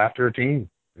to go after a team,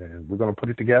 and we're going to put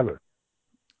it together.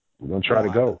 We're going to try to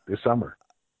go this summer.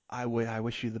 I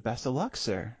wish you the best of luck,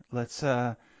 sir. Let's.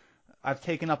 I've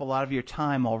taken up a lot of your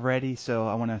time already, so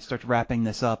I want to start wrapping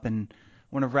this up, and I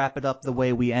want to wrap it up the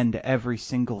way we end every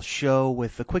single show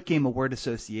with a quick game of word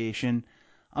association.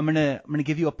 I'm gonna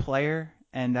give you a player,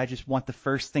 and I just want the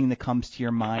first thing that comes to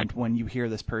your mind when you hear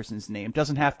this person's name.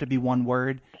 Doesn't have to be one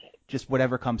word, just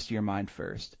whatever comes to your mind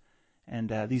first. And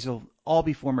these will all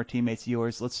be former teammates of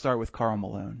yours. Let's start with Karl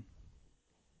Malone.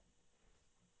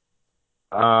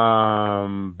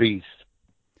 Beast.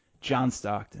 John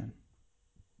Stockton.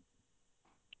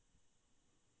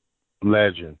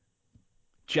 Legend.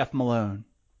 Jeff Malone.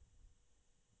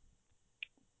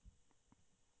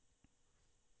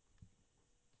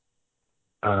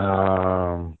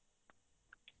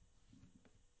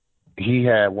 He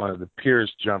had one of the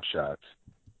purest jump shots.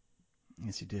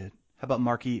 Yes, he did. How about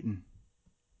Mark Eaton?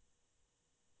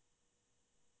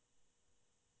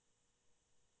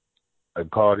 I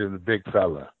called him the big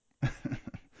fella.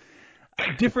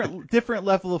 different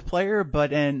level of player,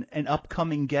 but an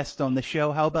upcoming guest on the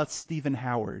show. How about Stephen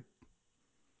Howard?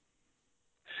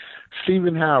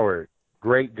 Stephen Howard,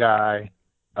 great guy.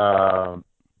 Loved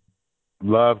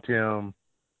him.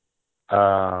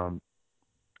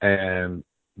 And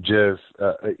just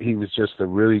he was just a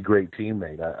really great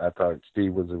teammate. I thought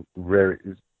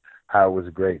Howard was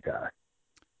a great guy.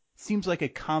 Seems like a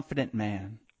confident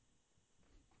man.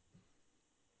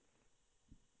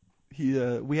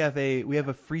 We have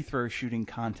a free throw shooting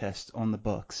contest on the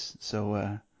books,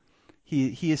 so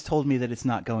he has told me that it's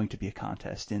not going to be a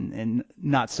contest in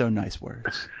not so nice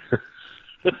words.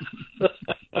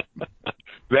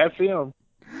 That's him.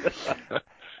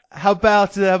 How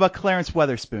about Clarence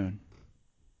Weatherspoon?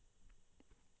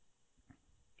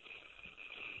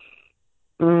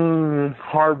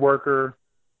 Hard worker.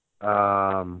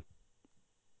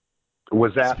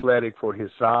 Was athletic for his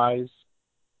size.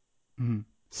 Mm-hmm.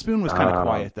 Spoon was kind of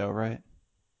quiet, though, right?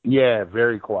 Yeah,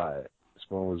 very quiet.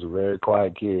 Spoon was a very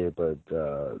quiet kid, but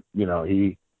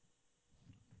he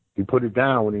put it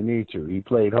down when he needed to. He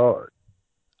played hard.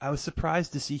 I was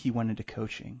surprised to see he went into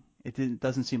coaching. It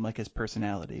doesn't seem like his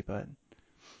personality, but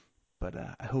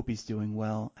I hope he's doing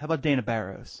well. How about Dana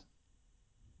Barros?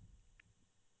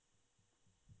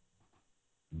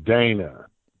 Dana.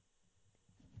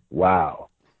 Wow.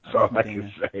 That's all I Dana.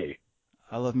 can say.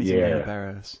 I love me some Dana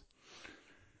Barros.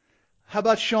 How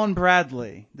about Sean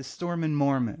Bradley, the Stormin'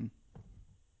 Mormon?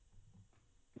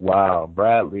 Wow,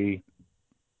 Bradley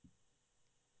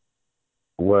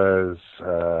was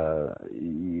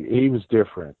he was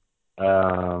different.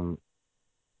 I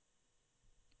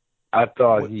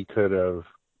thought he could have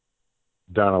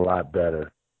done a lot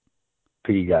better.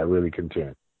 He got really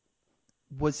content.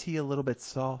 Was he a little bit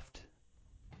soft?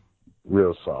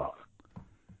 Real soft.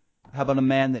 How about a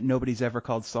man that nobody's ever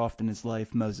called soft in his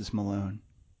life, Moses Malone?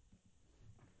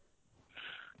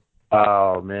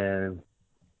 Oh, man.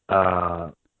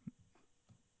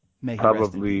 May he probably,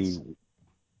 rest in peace.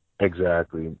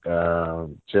 Exactly.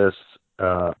 Just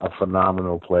a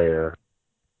phenomenal player.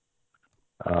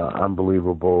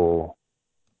 Unbelievable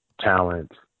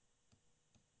talent.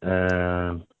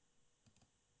 And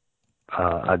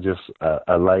I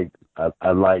like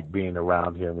being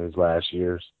around him his last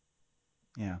years.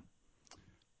 Yeah.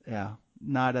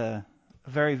 Not a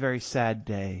very, very sad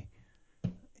day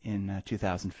in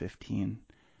 2015.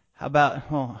 How about,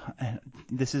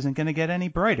 this isn't going to get any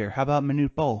brighter. How about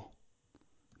Manute Bol?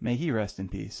 May he rest in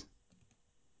peace.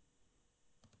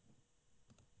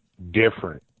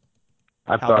 Different.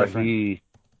 I How thought different?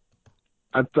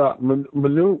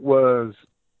 Manute was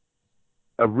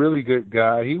a really good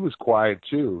guy. He was quiet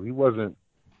too. He wasn't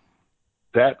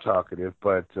that talkative,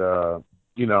 but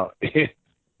he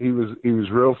was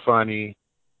real funny.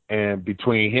 And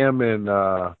between him and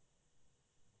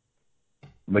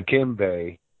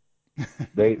McKinbey,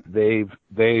 they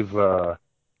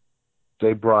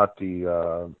brought the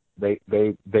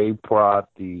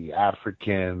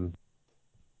African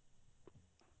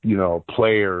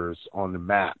players on the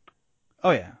map.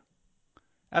 Oh yeah,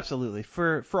 absolutely.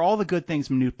 For all the good things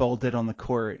Manute Bol did on the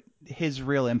court, his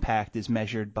real impact is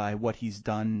measured by what he's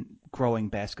done growing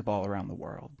basketball around the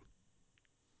world.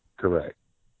 Correct.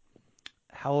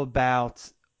 How about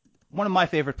one of my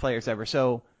favorite players ever?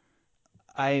 So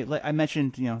I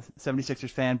mentioned, 76ers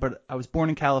fan, but I was born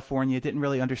in California, didn't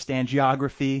really understand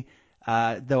geography.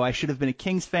 Though I should have been a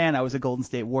Kings fan, I was a Golden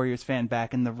State Warriors fan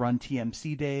back in the Run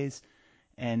TMC days.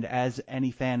 And as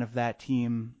any fan of that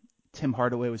team, Tim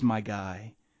Hardaway was my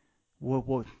guy.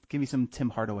 Give me some Tim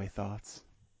Hardaway thoughts.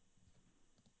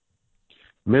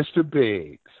 Mr.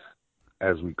 Biggs,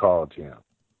 as we called him.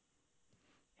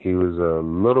 He was a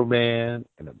little man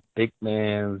in a big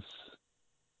man's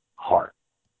heart.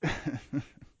 How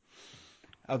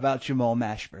about Jamal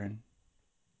Mashburn?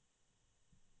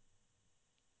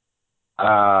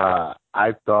 I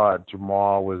thought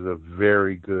Jamal was a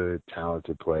very good,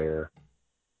 talented player.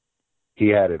 He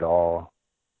had it all.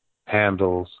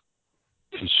 Handles,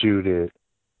 to shoot it,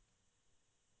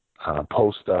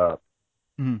 post up.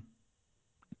 Mm-hmm.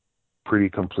 Pretty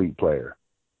complete player.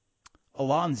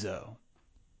 Lonzo,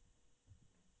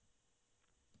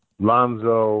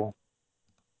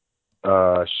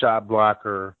 shot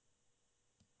blocker,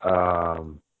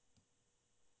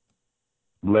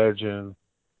 legend,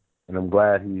 and I'm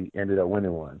glad he ended up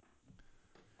winning one.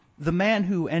 The man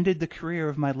who ended the career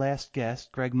of my last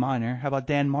guest, Greg Miner. How about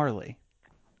Dan Marley?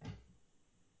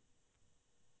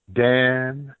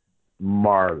 Dan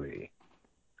Marley.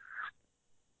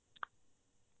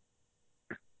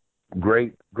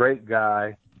 Great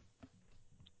guy.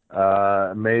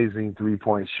 Amazing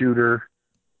three-point shooter.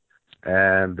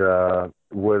 And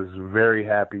was very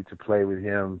happy to play with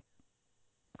him,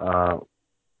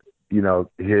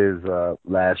 his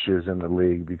last years in the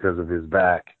league because of his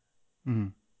back.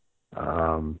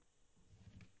 Mm-hmm.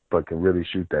 But can really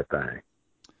shoot that thing.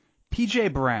 P.J.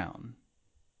 Brown.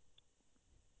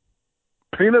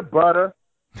 Peanut butter.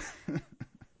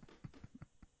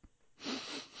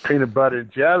 Peanut butter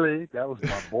and jelly. That was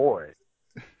my boy.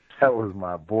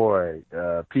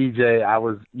 PJ, I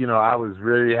was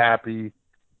really happy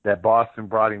that Boston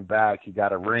brought him back. He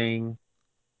got a ring,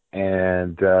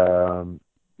 and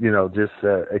just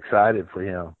excited for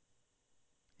him.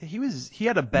 He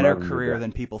had a better career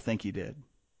than people think he did.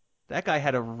 That guy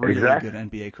had a really good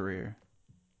NBA career.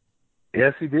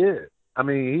 Yes, he did. I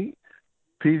mean,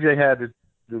 PJ had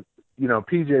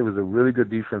PJ was a really good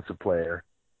defensive player,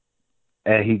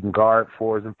 and he can guard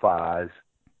fours and fives.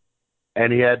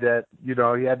 And he had that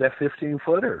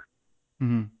 15-footer.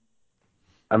 Mm-hmm.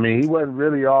 I mean, he wasn't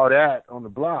really all that on the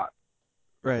block.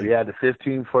 Right. But he had the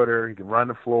 15-footer. He could run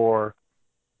the floor,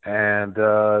 and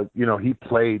he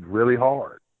played really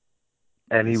hard.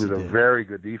 And he was a very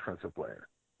good defensive player.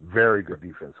 Very good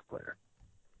defensive player.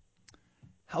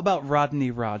 How about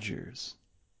Rodney Rogers?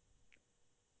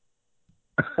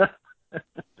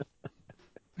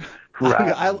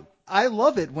 I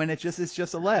love it when it's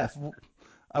just a laugh.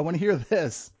 I want to hear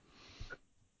this.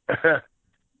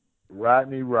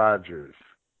 Rodney Rogers.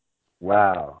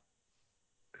 Wow.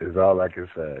 Is all I can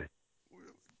say.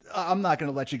 I'm not going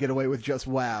to let you get away with just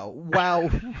wow. Wow.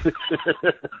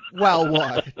 Wow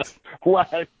what?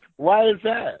 Why is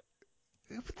that?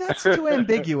 That's too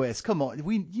ambiguous. Come on.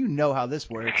 You know how this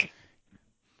works. You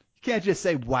can't just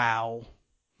say wow.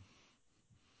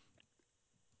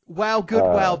 Wow good,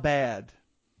 wow bad.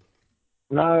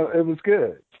 No, it was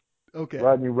good. Okay.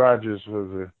 Rodney Rogers he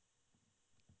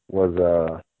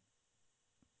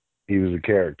was a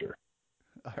character.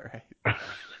 All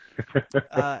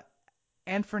right.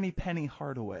 Anthony Penny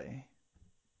Hardaway.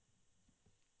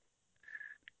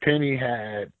 Penny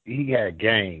had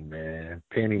game, man.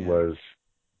 Penny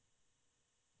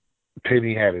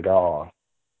had it all.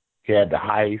 He had the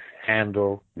height,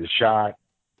 handle, the shot.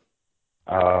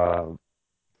 I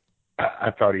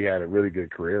thought he had a really good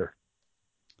career.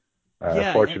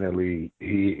 Fortunately,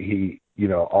 he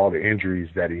all the injuries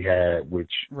that he had,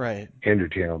 which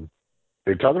hindered him.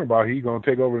 They're talking about he's going to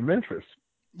take over Memphis.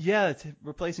 Yeah, it's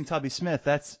replacing Tubby Smith.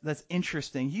 That's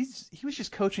interesting. He was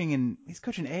just coaching he's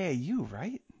coaching AAU,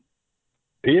 right?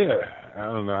 Yeah, I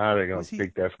don't know how they're going to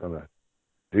think that's going to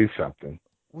do something.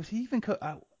 Was he even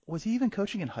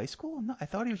coaching in high school? No, I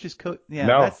thought he was just Yeah,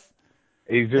 no,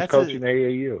 he's just coaching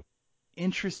AAU.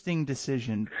 Interesting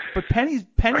decision. But Penny's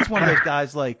one of those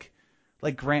guys like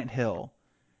Grant Hill.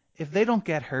 If they don't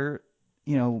get hurt,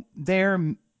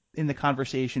 they're in the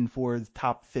conversation for the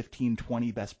top 15,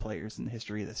 20 best players in the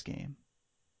history of this game.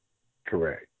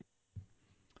 Correct.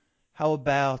 How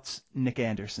about Nick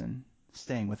Anderson,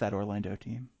 staying with that Orlando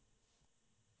team?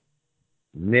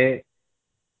 Nick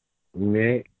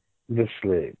the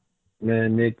Slick.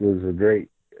 Man, Nick was a great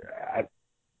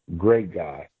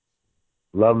guy.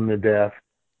 Love him to death.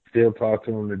 Still talk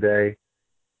to him today.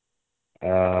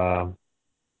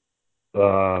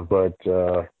 But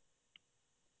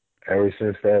ever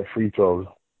since that free throw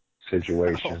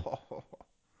situation.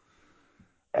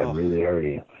 That really hurt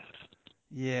him.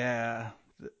 Yeah.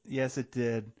 Yes, it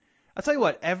did. I'll tell you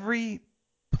what, every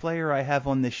player I have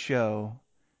on this show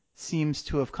seems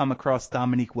to have come across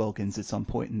Dominique Wilkins at some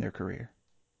point in their career.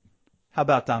 How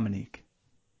about Dominique?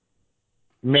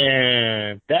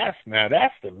 Man, that's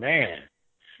the man.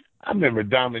 I remember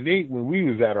Dominique when we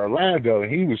was at Orlando,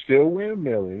 and he was still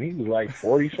windmilling. He was like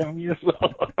 40-something years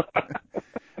old.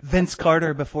 Vince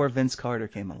Carter before Vince Carter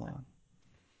came along.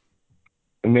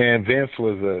 Man, Vince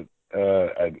was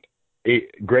a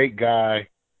great guy,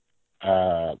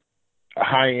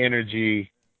 high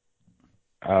energy,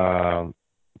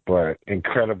 but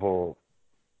incredible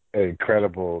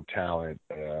talent.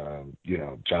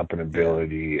 Jumping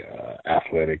ability,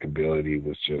 athletic ability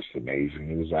was just amazing.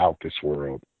 He was out this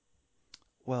world.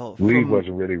 Well, Lee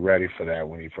wasn't really ready for that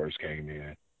when he first came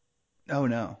in. Oh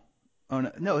no.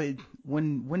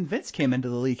 When Vince came into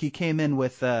the league, he came in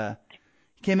with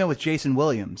Jason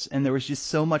Williams, and there was just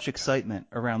so much excitement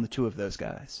around the two of those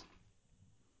guys.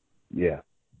 Yeah.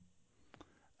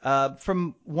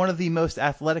 From one of the most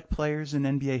athletic players in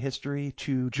NBA history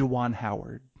to Juwan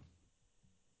Howard.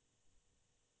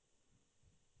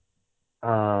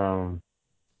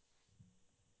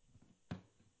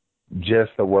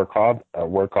 Just a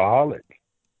workaholic.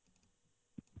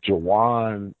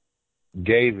 Juwan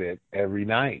gave it every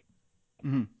night.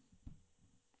 Mm-hmm.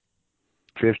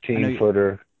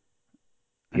 15-footer.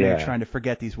 I know you're trying to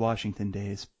forget these Washington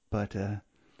days, but how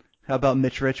about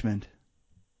Mitch Richmond?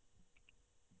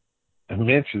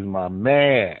 Mitch is my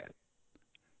man.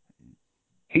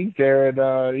 He's there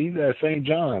at St.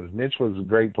 John's. Mitch was a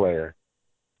great player.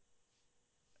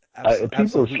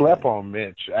 People slept on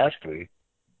Mitch, actually.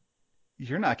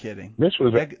 You're not kidding. Mitch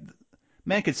was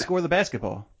man could score the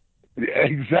basketball.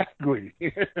 Exactly.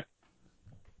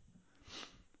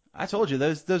 I told you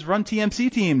those Run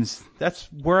TMC teams. That's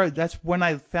when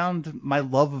I found my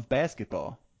love of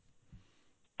basketball.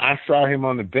 I saw him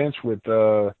on the bench with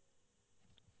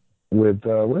what's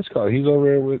it called? He's over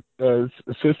there with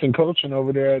assistant coaching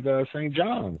over there at St.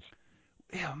 John's.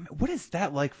 Yeah, what is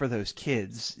that like for those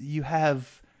kids? You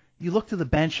look to the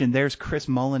bench and there's Chris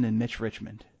Mullin and Mitch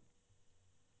Richmond.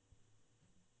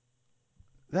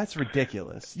 That's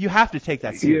ridiculous. You have to take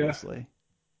that seriously.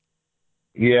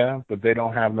 Yeah, but they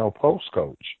don't have no post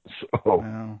coach. So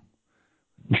well,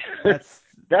 that's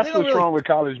what's wrong with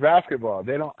college basketball.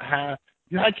 They don't have.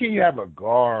 How can you have a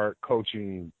guard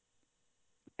coaching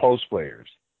post players?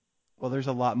 Well, there's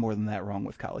a lot more than that wrong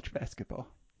with college basketball.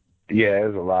 Yeah,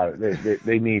 there's a lot.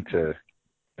 They need to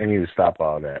stop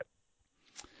all that.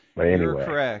 But anyway,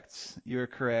 You're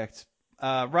correct.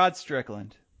 Rod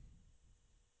Strickland.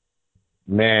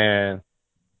 Man,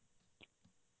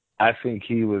 I think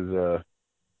he was a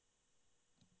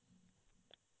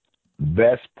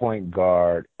best point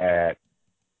guard at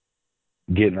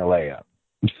getting a layup.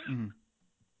 Mm-hmm.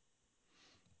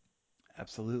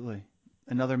 Absolutely.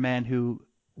 Another man who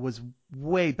was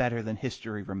way better than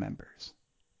history remembers.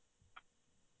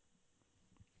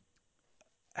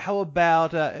 How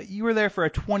about you were there for a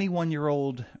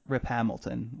 21-year-old Rip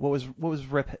Hamilton? What was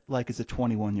Rip like as a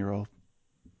 21-year-old?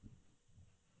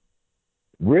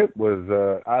 Rip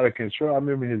was out of control. I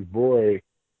remember his boy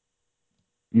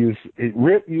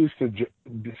Rip used to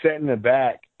sit in the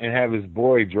back and have his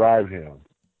boy drive him.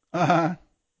 Uh-huh.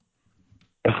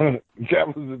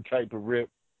 That was the type of Rip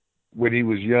when he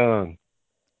was young.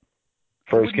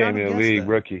 First came in the league,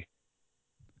 rookie.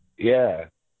 Yeah.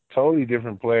 Totally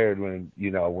different player when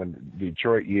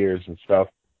Detroit years and stuff,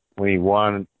 when he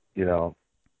won,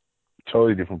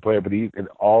 totally different player, but he could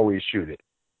always shoot it.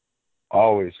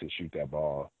 Always could shoot that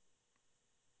ball.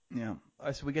 Yeah.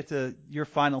 So we get to your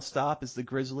final stop is the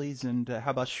Grizzlies, and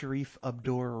how about Sharif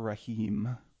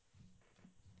Abdur-Rahim?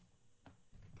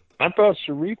 I thought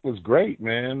Sharif was great,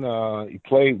 man. He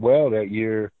played well that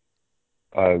year.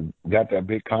 Got that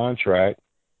big contract,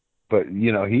 but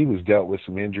he was dealt with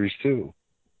some injuries too.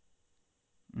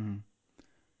 Mm-hmm.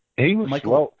 He was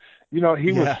slow. He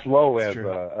was slow as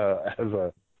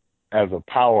a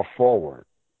power forward.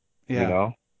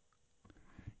 Yeah.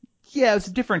 Yeah, it was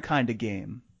a different kind of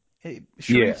game.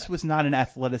 Sharif's was not an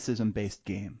athleticism-based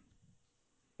game.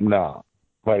 No,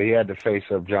 but he had the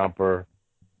face-up jumper,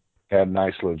 had a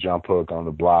nice little jump hook on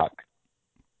the block,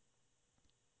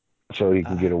 so he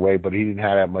can get away. But he didn't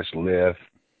have that much lift.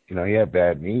 He had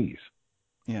bad knees.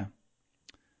 Yeah.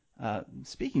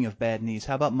 Speaking of bad knees,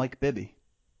 how about Mike Bibby?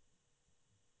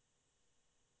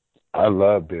 I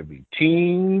love Bibby.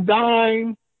 Team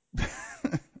Dime.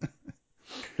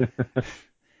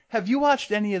 Have you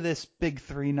watched any of this Big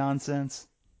Three nonsense?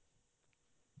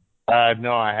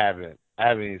 No, I haven't. I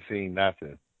haven't even seen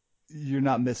nothing. You're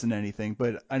not missing anything,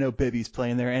 but I know Bibby's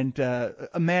playing there. And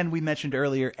a man we mentioned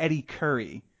earlier, Eddie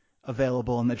Curry,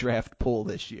 available in the draft pool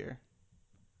this year.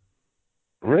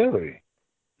 Really?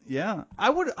 Yeah, I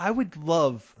would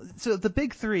love. So the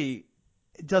big three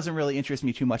doesn't really interest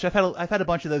me too much. I've had a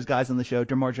bunch of those guys on the show.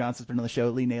 DeMar Johnson's been on the show.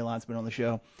 Lee Nalon's been on the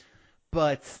show.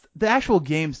 But the actual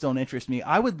games don't interest me.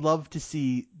 I would love to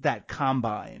see that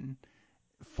combine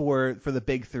for the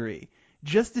big three,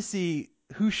 just to see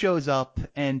who shows up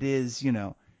and is,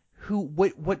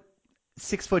 what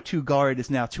 6'2" guard is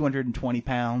now 220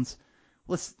 pounds.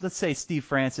 Let's say Steve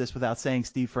Francis without saying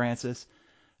Steve Francis,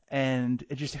 and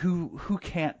just who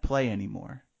can't play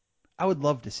anymore. I would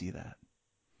love to see that.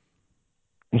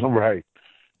 Right.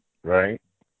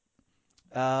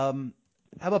 How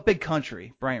about Big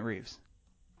Country, Bryant Reeves?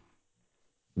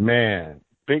 Man,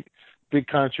 Big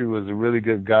Country was a really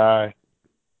good guy.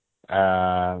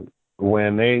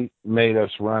 When they made us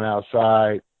run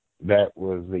outside, that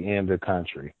was the end of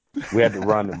country. We had to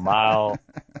run a mile,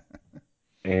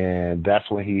 and that's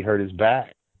when he hurt his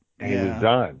back, and he was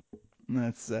done.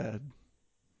 That's sad.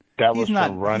 That was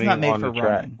from running on the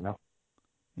track. No.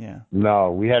 Yeah.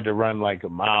 No, we had to run like a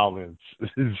mile and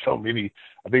so many.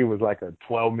 I think it was like a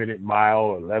 12-minute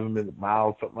mile, 11-minute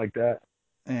mile, something like that.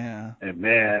 Yeah. And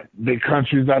man, Big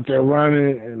Country's out there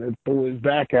running, and it threw his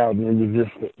back out, and it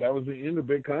was that was the end of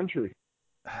Big Country.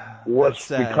 Was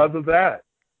because of that.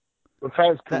 That's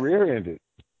how his career ended.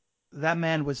 That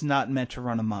man was not meant to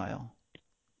run a mile.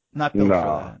 Not built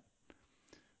for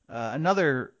that.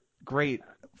 Another great,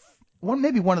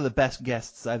 maybe one of the best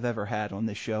guests I've ever had on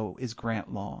this show is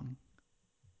Grant Long.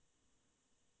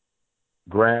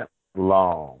 Grant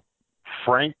Long.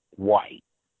 Frank White.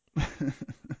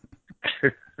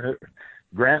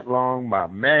 Grant Long, my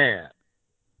man.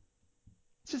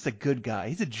 He's just a good guy.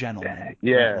 He's a gentleman.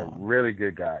 Yeah, really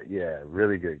good guy. Yeah,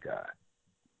 really good guy.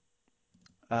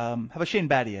 How about Shane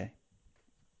Battier?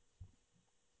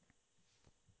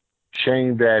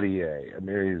 Shane Battier. I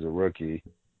mean, he's a rookie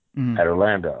at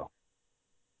Orlando.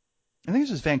 I think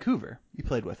this was Vancouver. You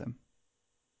played with him.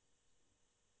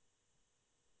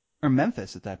 Or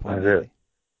Memphis at that point, maybe.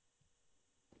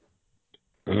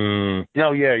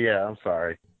 Oh, yeah. I'm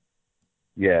sorry.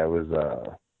 Yeah, it was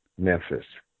Memphis.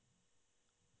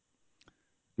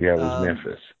 Yeah, it was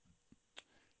Memphis.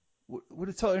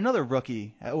 Another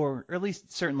rookie, or at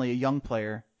least certainly a young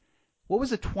player. What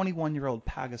was a 21-year-old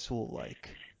Pau Gasol like?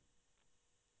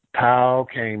 Pau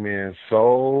came in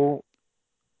so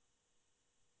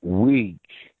weak.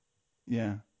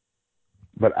 Yeah.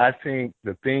 But I think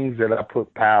the things that I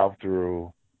put Pau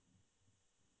through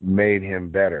made him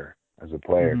better as a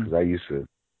player because I used to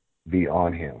be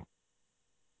on him.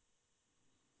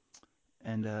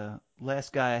 And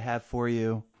last guy I have for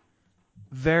you,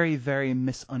 very, very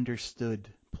misunderstood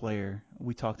player.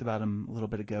 We talked about him a little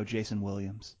bit ago, Jason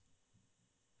Williams.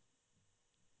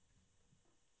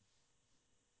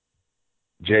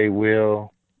 J.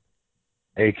 Will,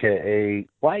 a.k.a.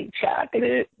 White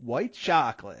Chocolate. White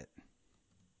Chocolate.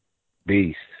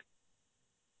 Beast.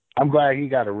 I'm glad he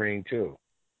got a ring, too.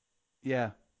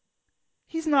 Yeah.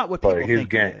 He's not what people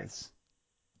think he is.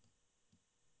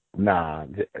 Nah.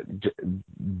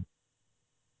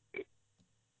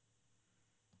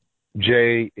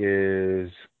 Jay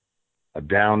is a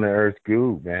down-to-earth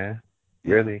goob, man.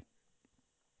 Yeah. Really.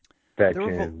 That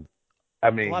can...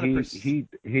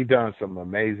 he done some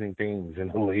amazing things in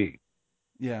the league.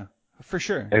 Yeah, for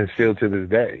sure. And still to this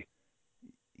day.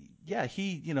 Yeah,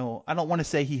 I don't want to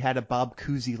say he had a Bob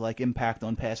Cousy-like impact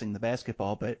on passing the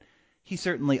basketball, but he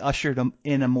certainly ushered him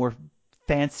in a more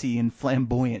fancy and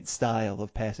flamboyant style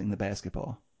of passing the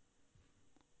basketball.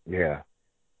 Yeah.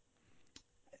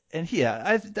 And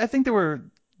I think there were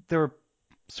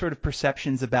sort of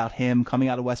perceptions about him coming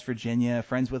out of West Virginia,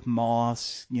 friends with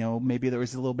Moss, maybe there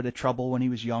was a little bit of trouble when he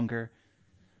was younger,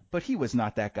 but he was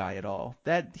not that guy at all.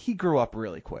 He grew up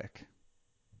really quick.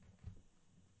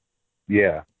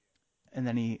 Yeah. And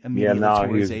then he immediately tore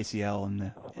his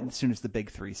ACL as soon as the Big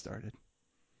Three started.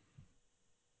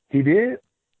 He did?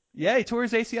 Yeah, he tore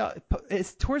his ACL.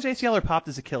 Tore his ACL or popped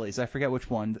his Achilles. I forget which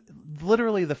one.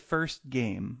 Literally the first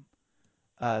game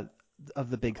of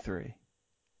the Big Three.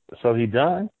 So he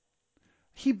done?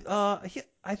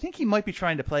 I think he might be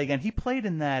trying to play again. He played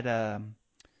in that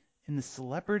in the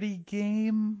Celebrity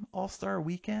Game All-Star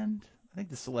Weekend. I think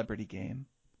the Celebrity Game.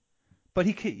 But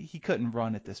he couldn't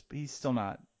run at this. He's still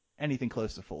not anything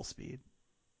close to full speed.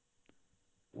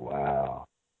 Wow.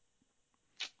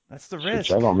 That's the risk.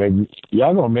 Y'all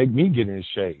gonna make me get in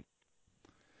shape.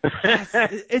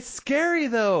 It's scary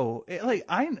though.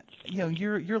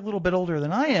 You're a little bit older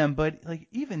than I am, but like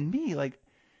even me, like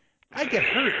I get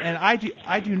hurt, and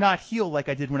I do not heal like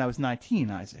I did when I was 19,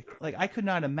 Isaac. Like, I could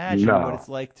not imagine what No. it's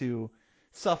like to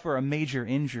suffer a major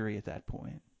injury at that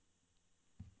point.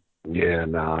 Yeah,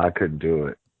 no, I couldn't do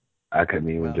it. I couldn't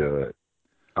even Well, do it.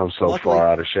 I'm so luckily, far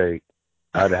out of shape.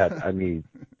 I need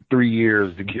 3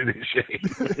 years to get in shape.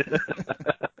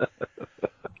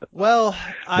 well,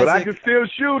 But I Isaac, can still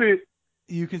shoot it.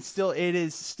 it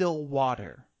is still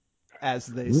water, as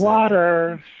they say.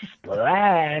 Water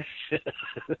splash.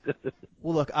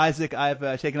 Well, look, Isaac,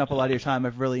 I've taken up a lot of your time.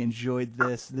 I've really enjoyed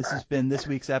this. This has been this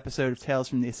week's episode of Tales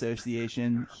from the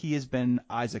Association. He has been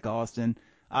Isaac Austin.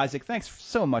 Isaac, thanks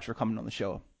so much for coming on the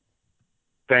show.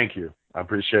 Thank you. I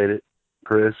appreciate it,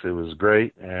 Chris. It was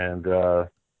great, and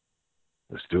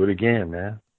let's do it again, man.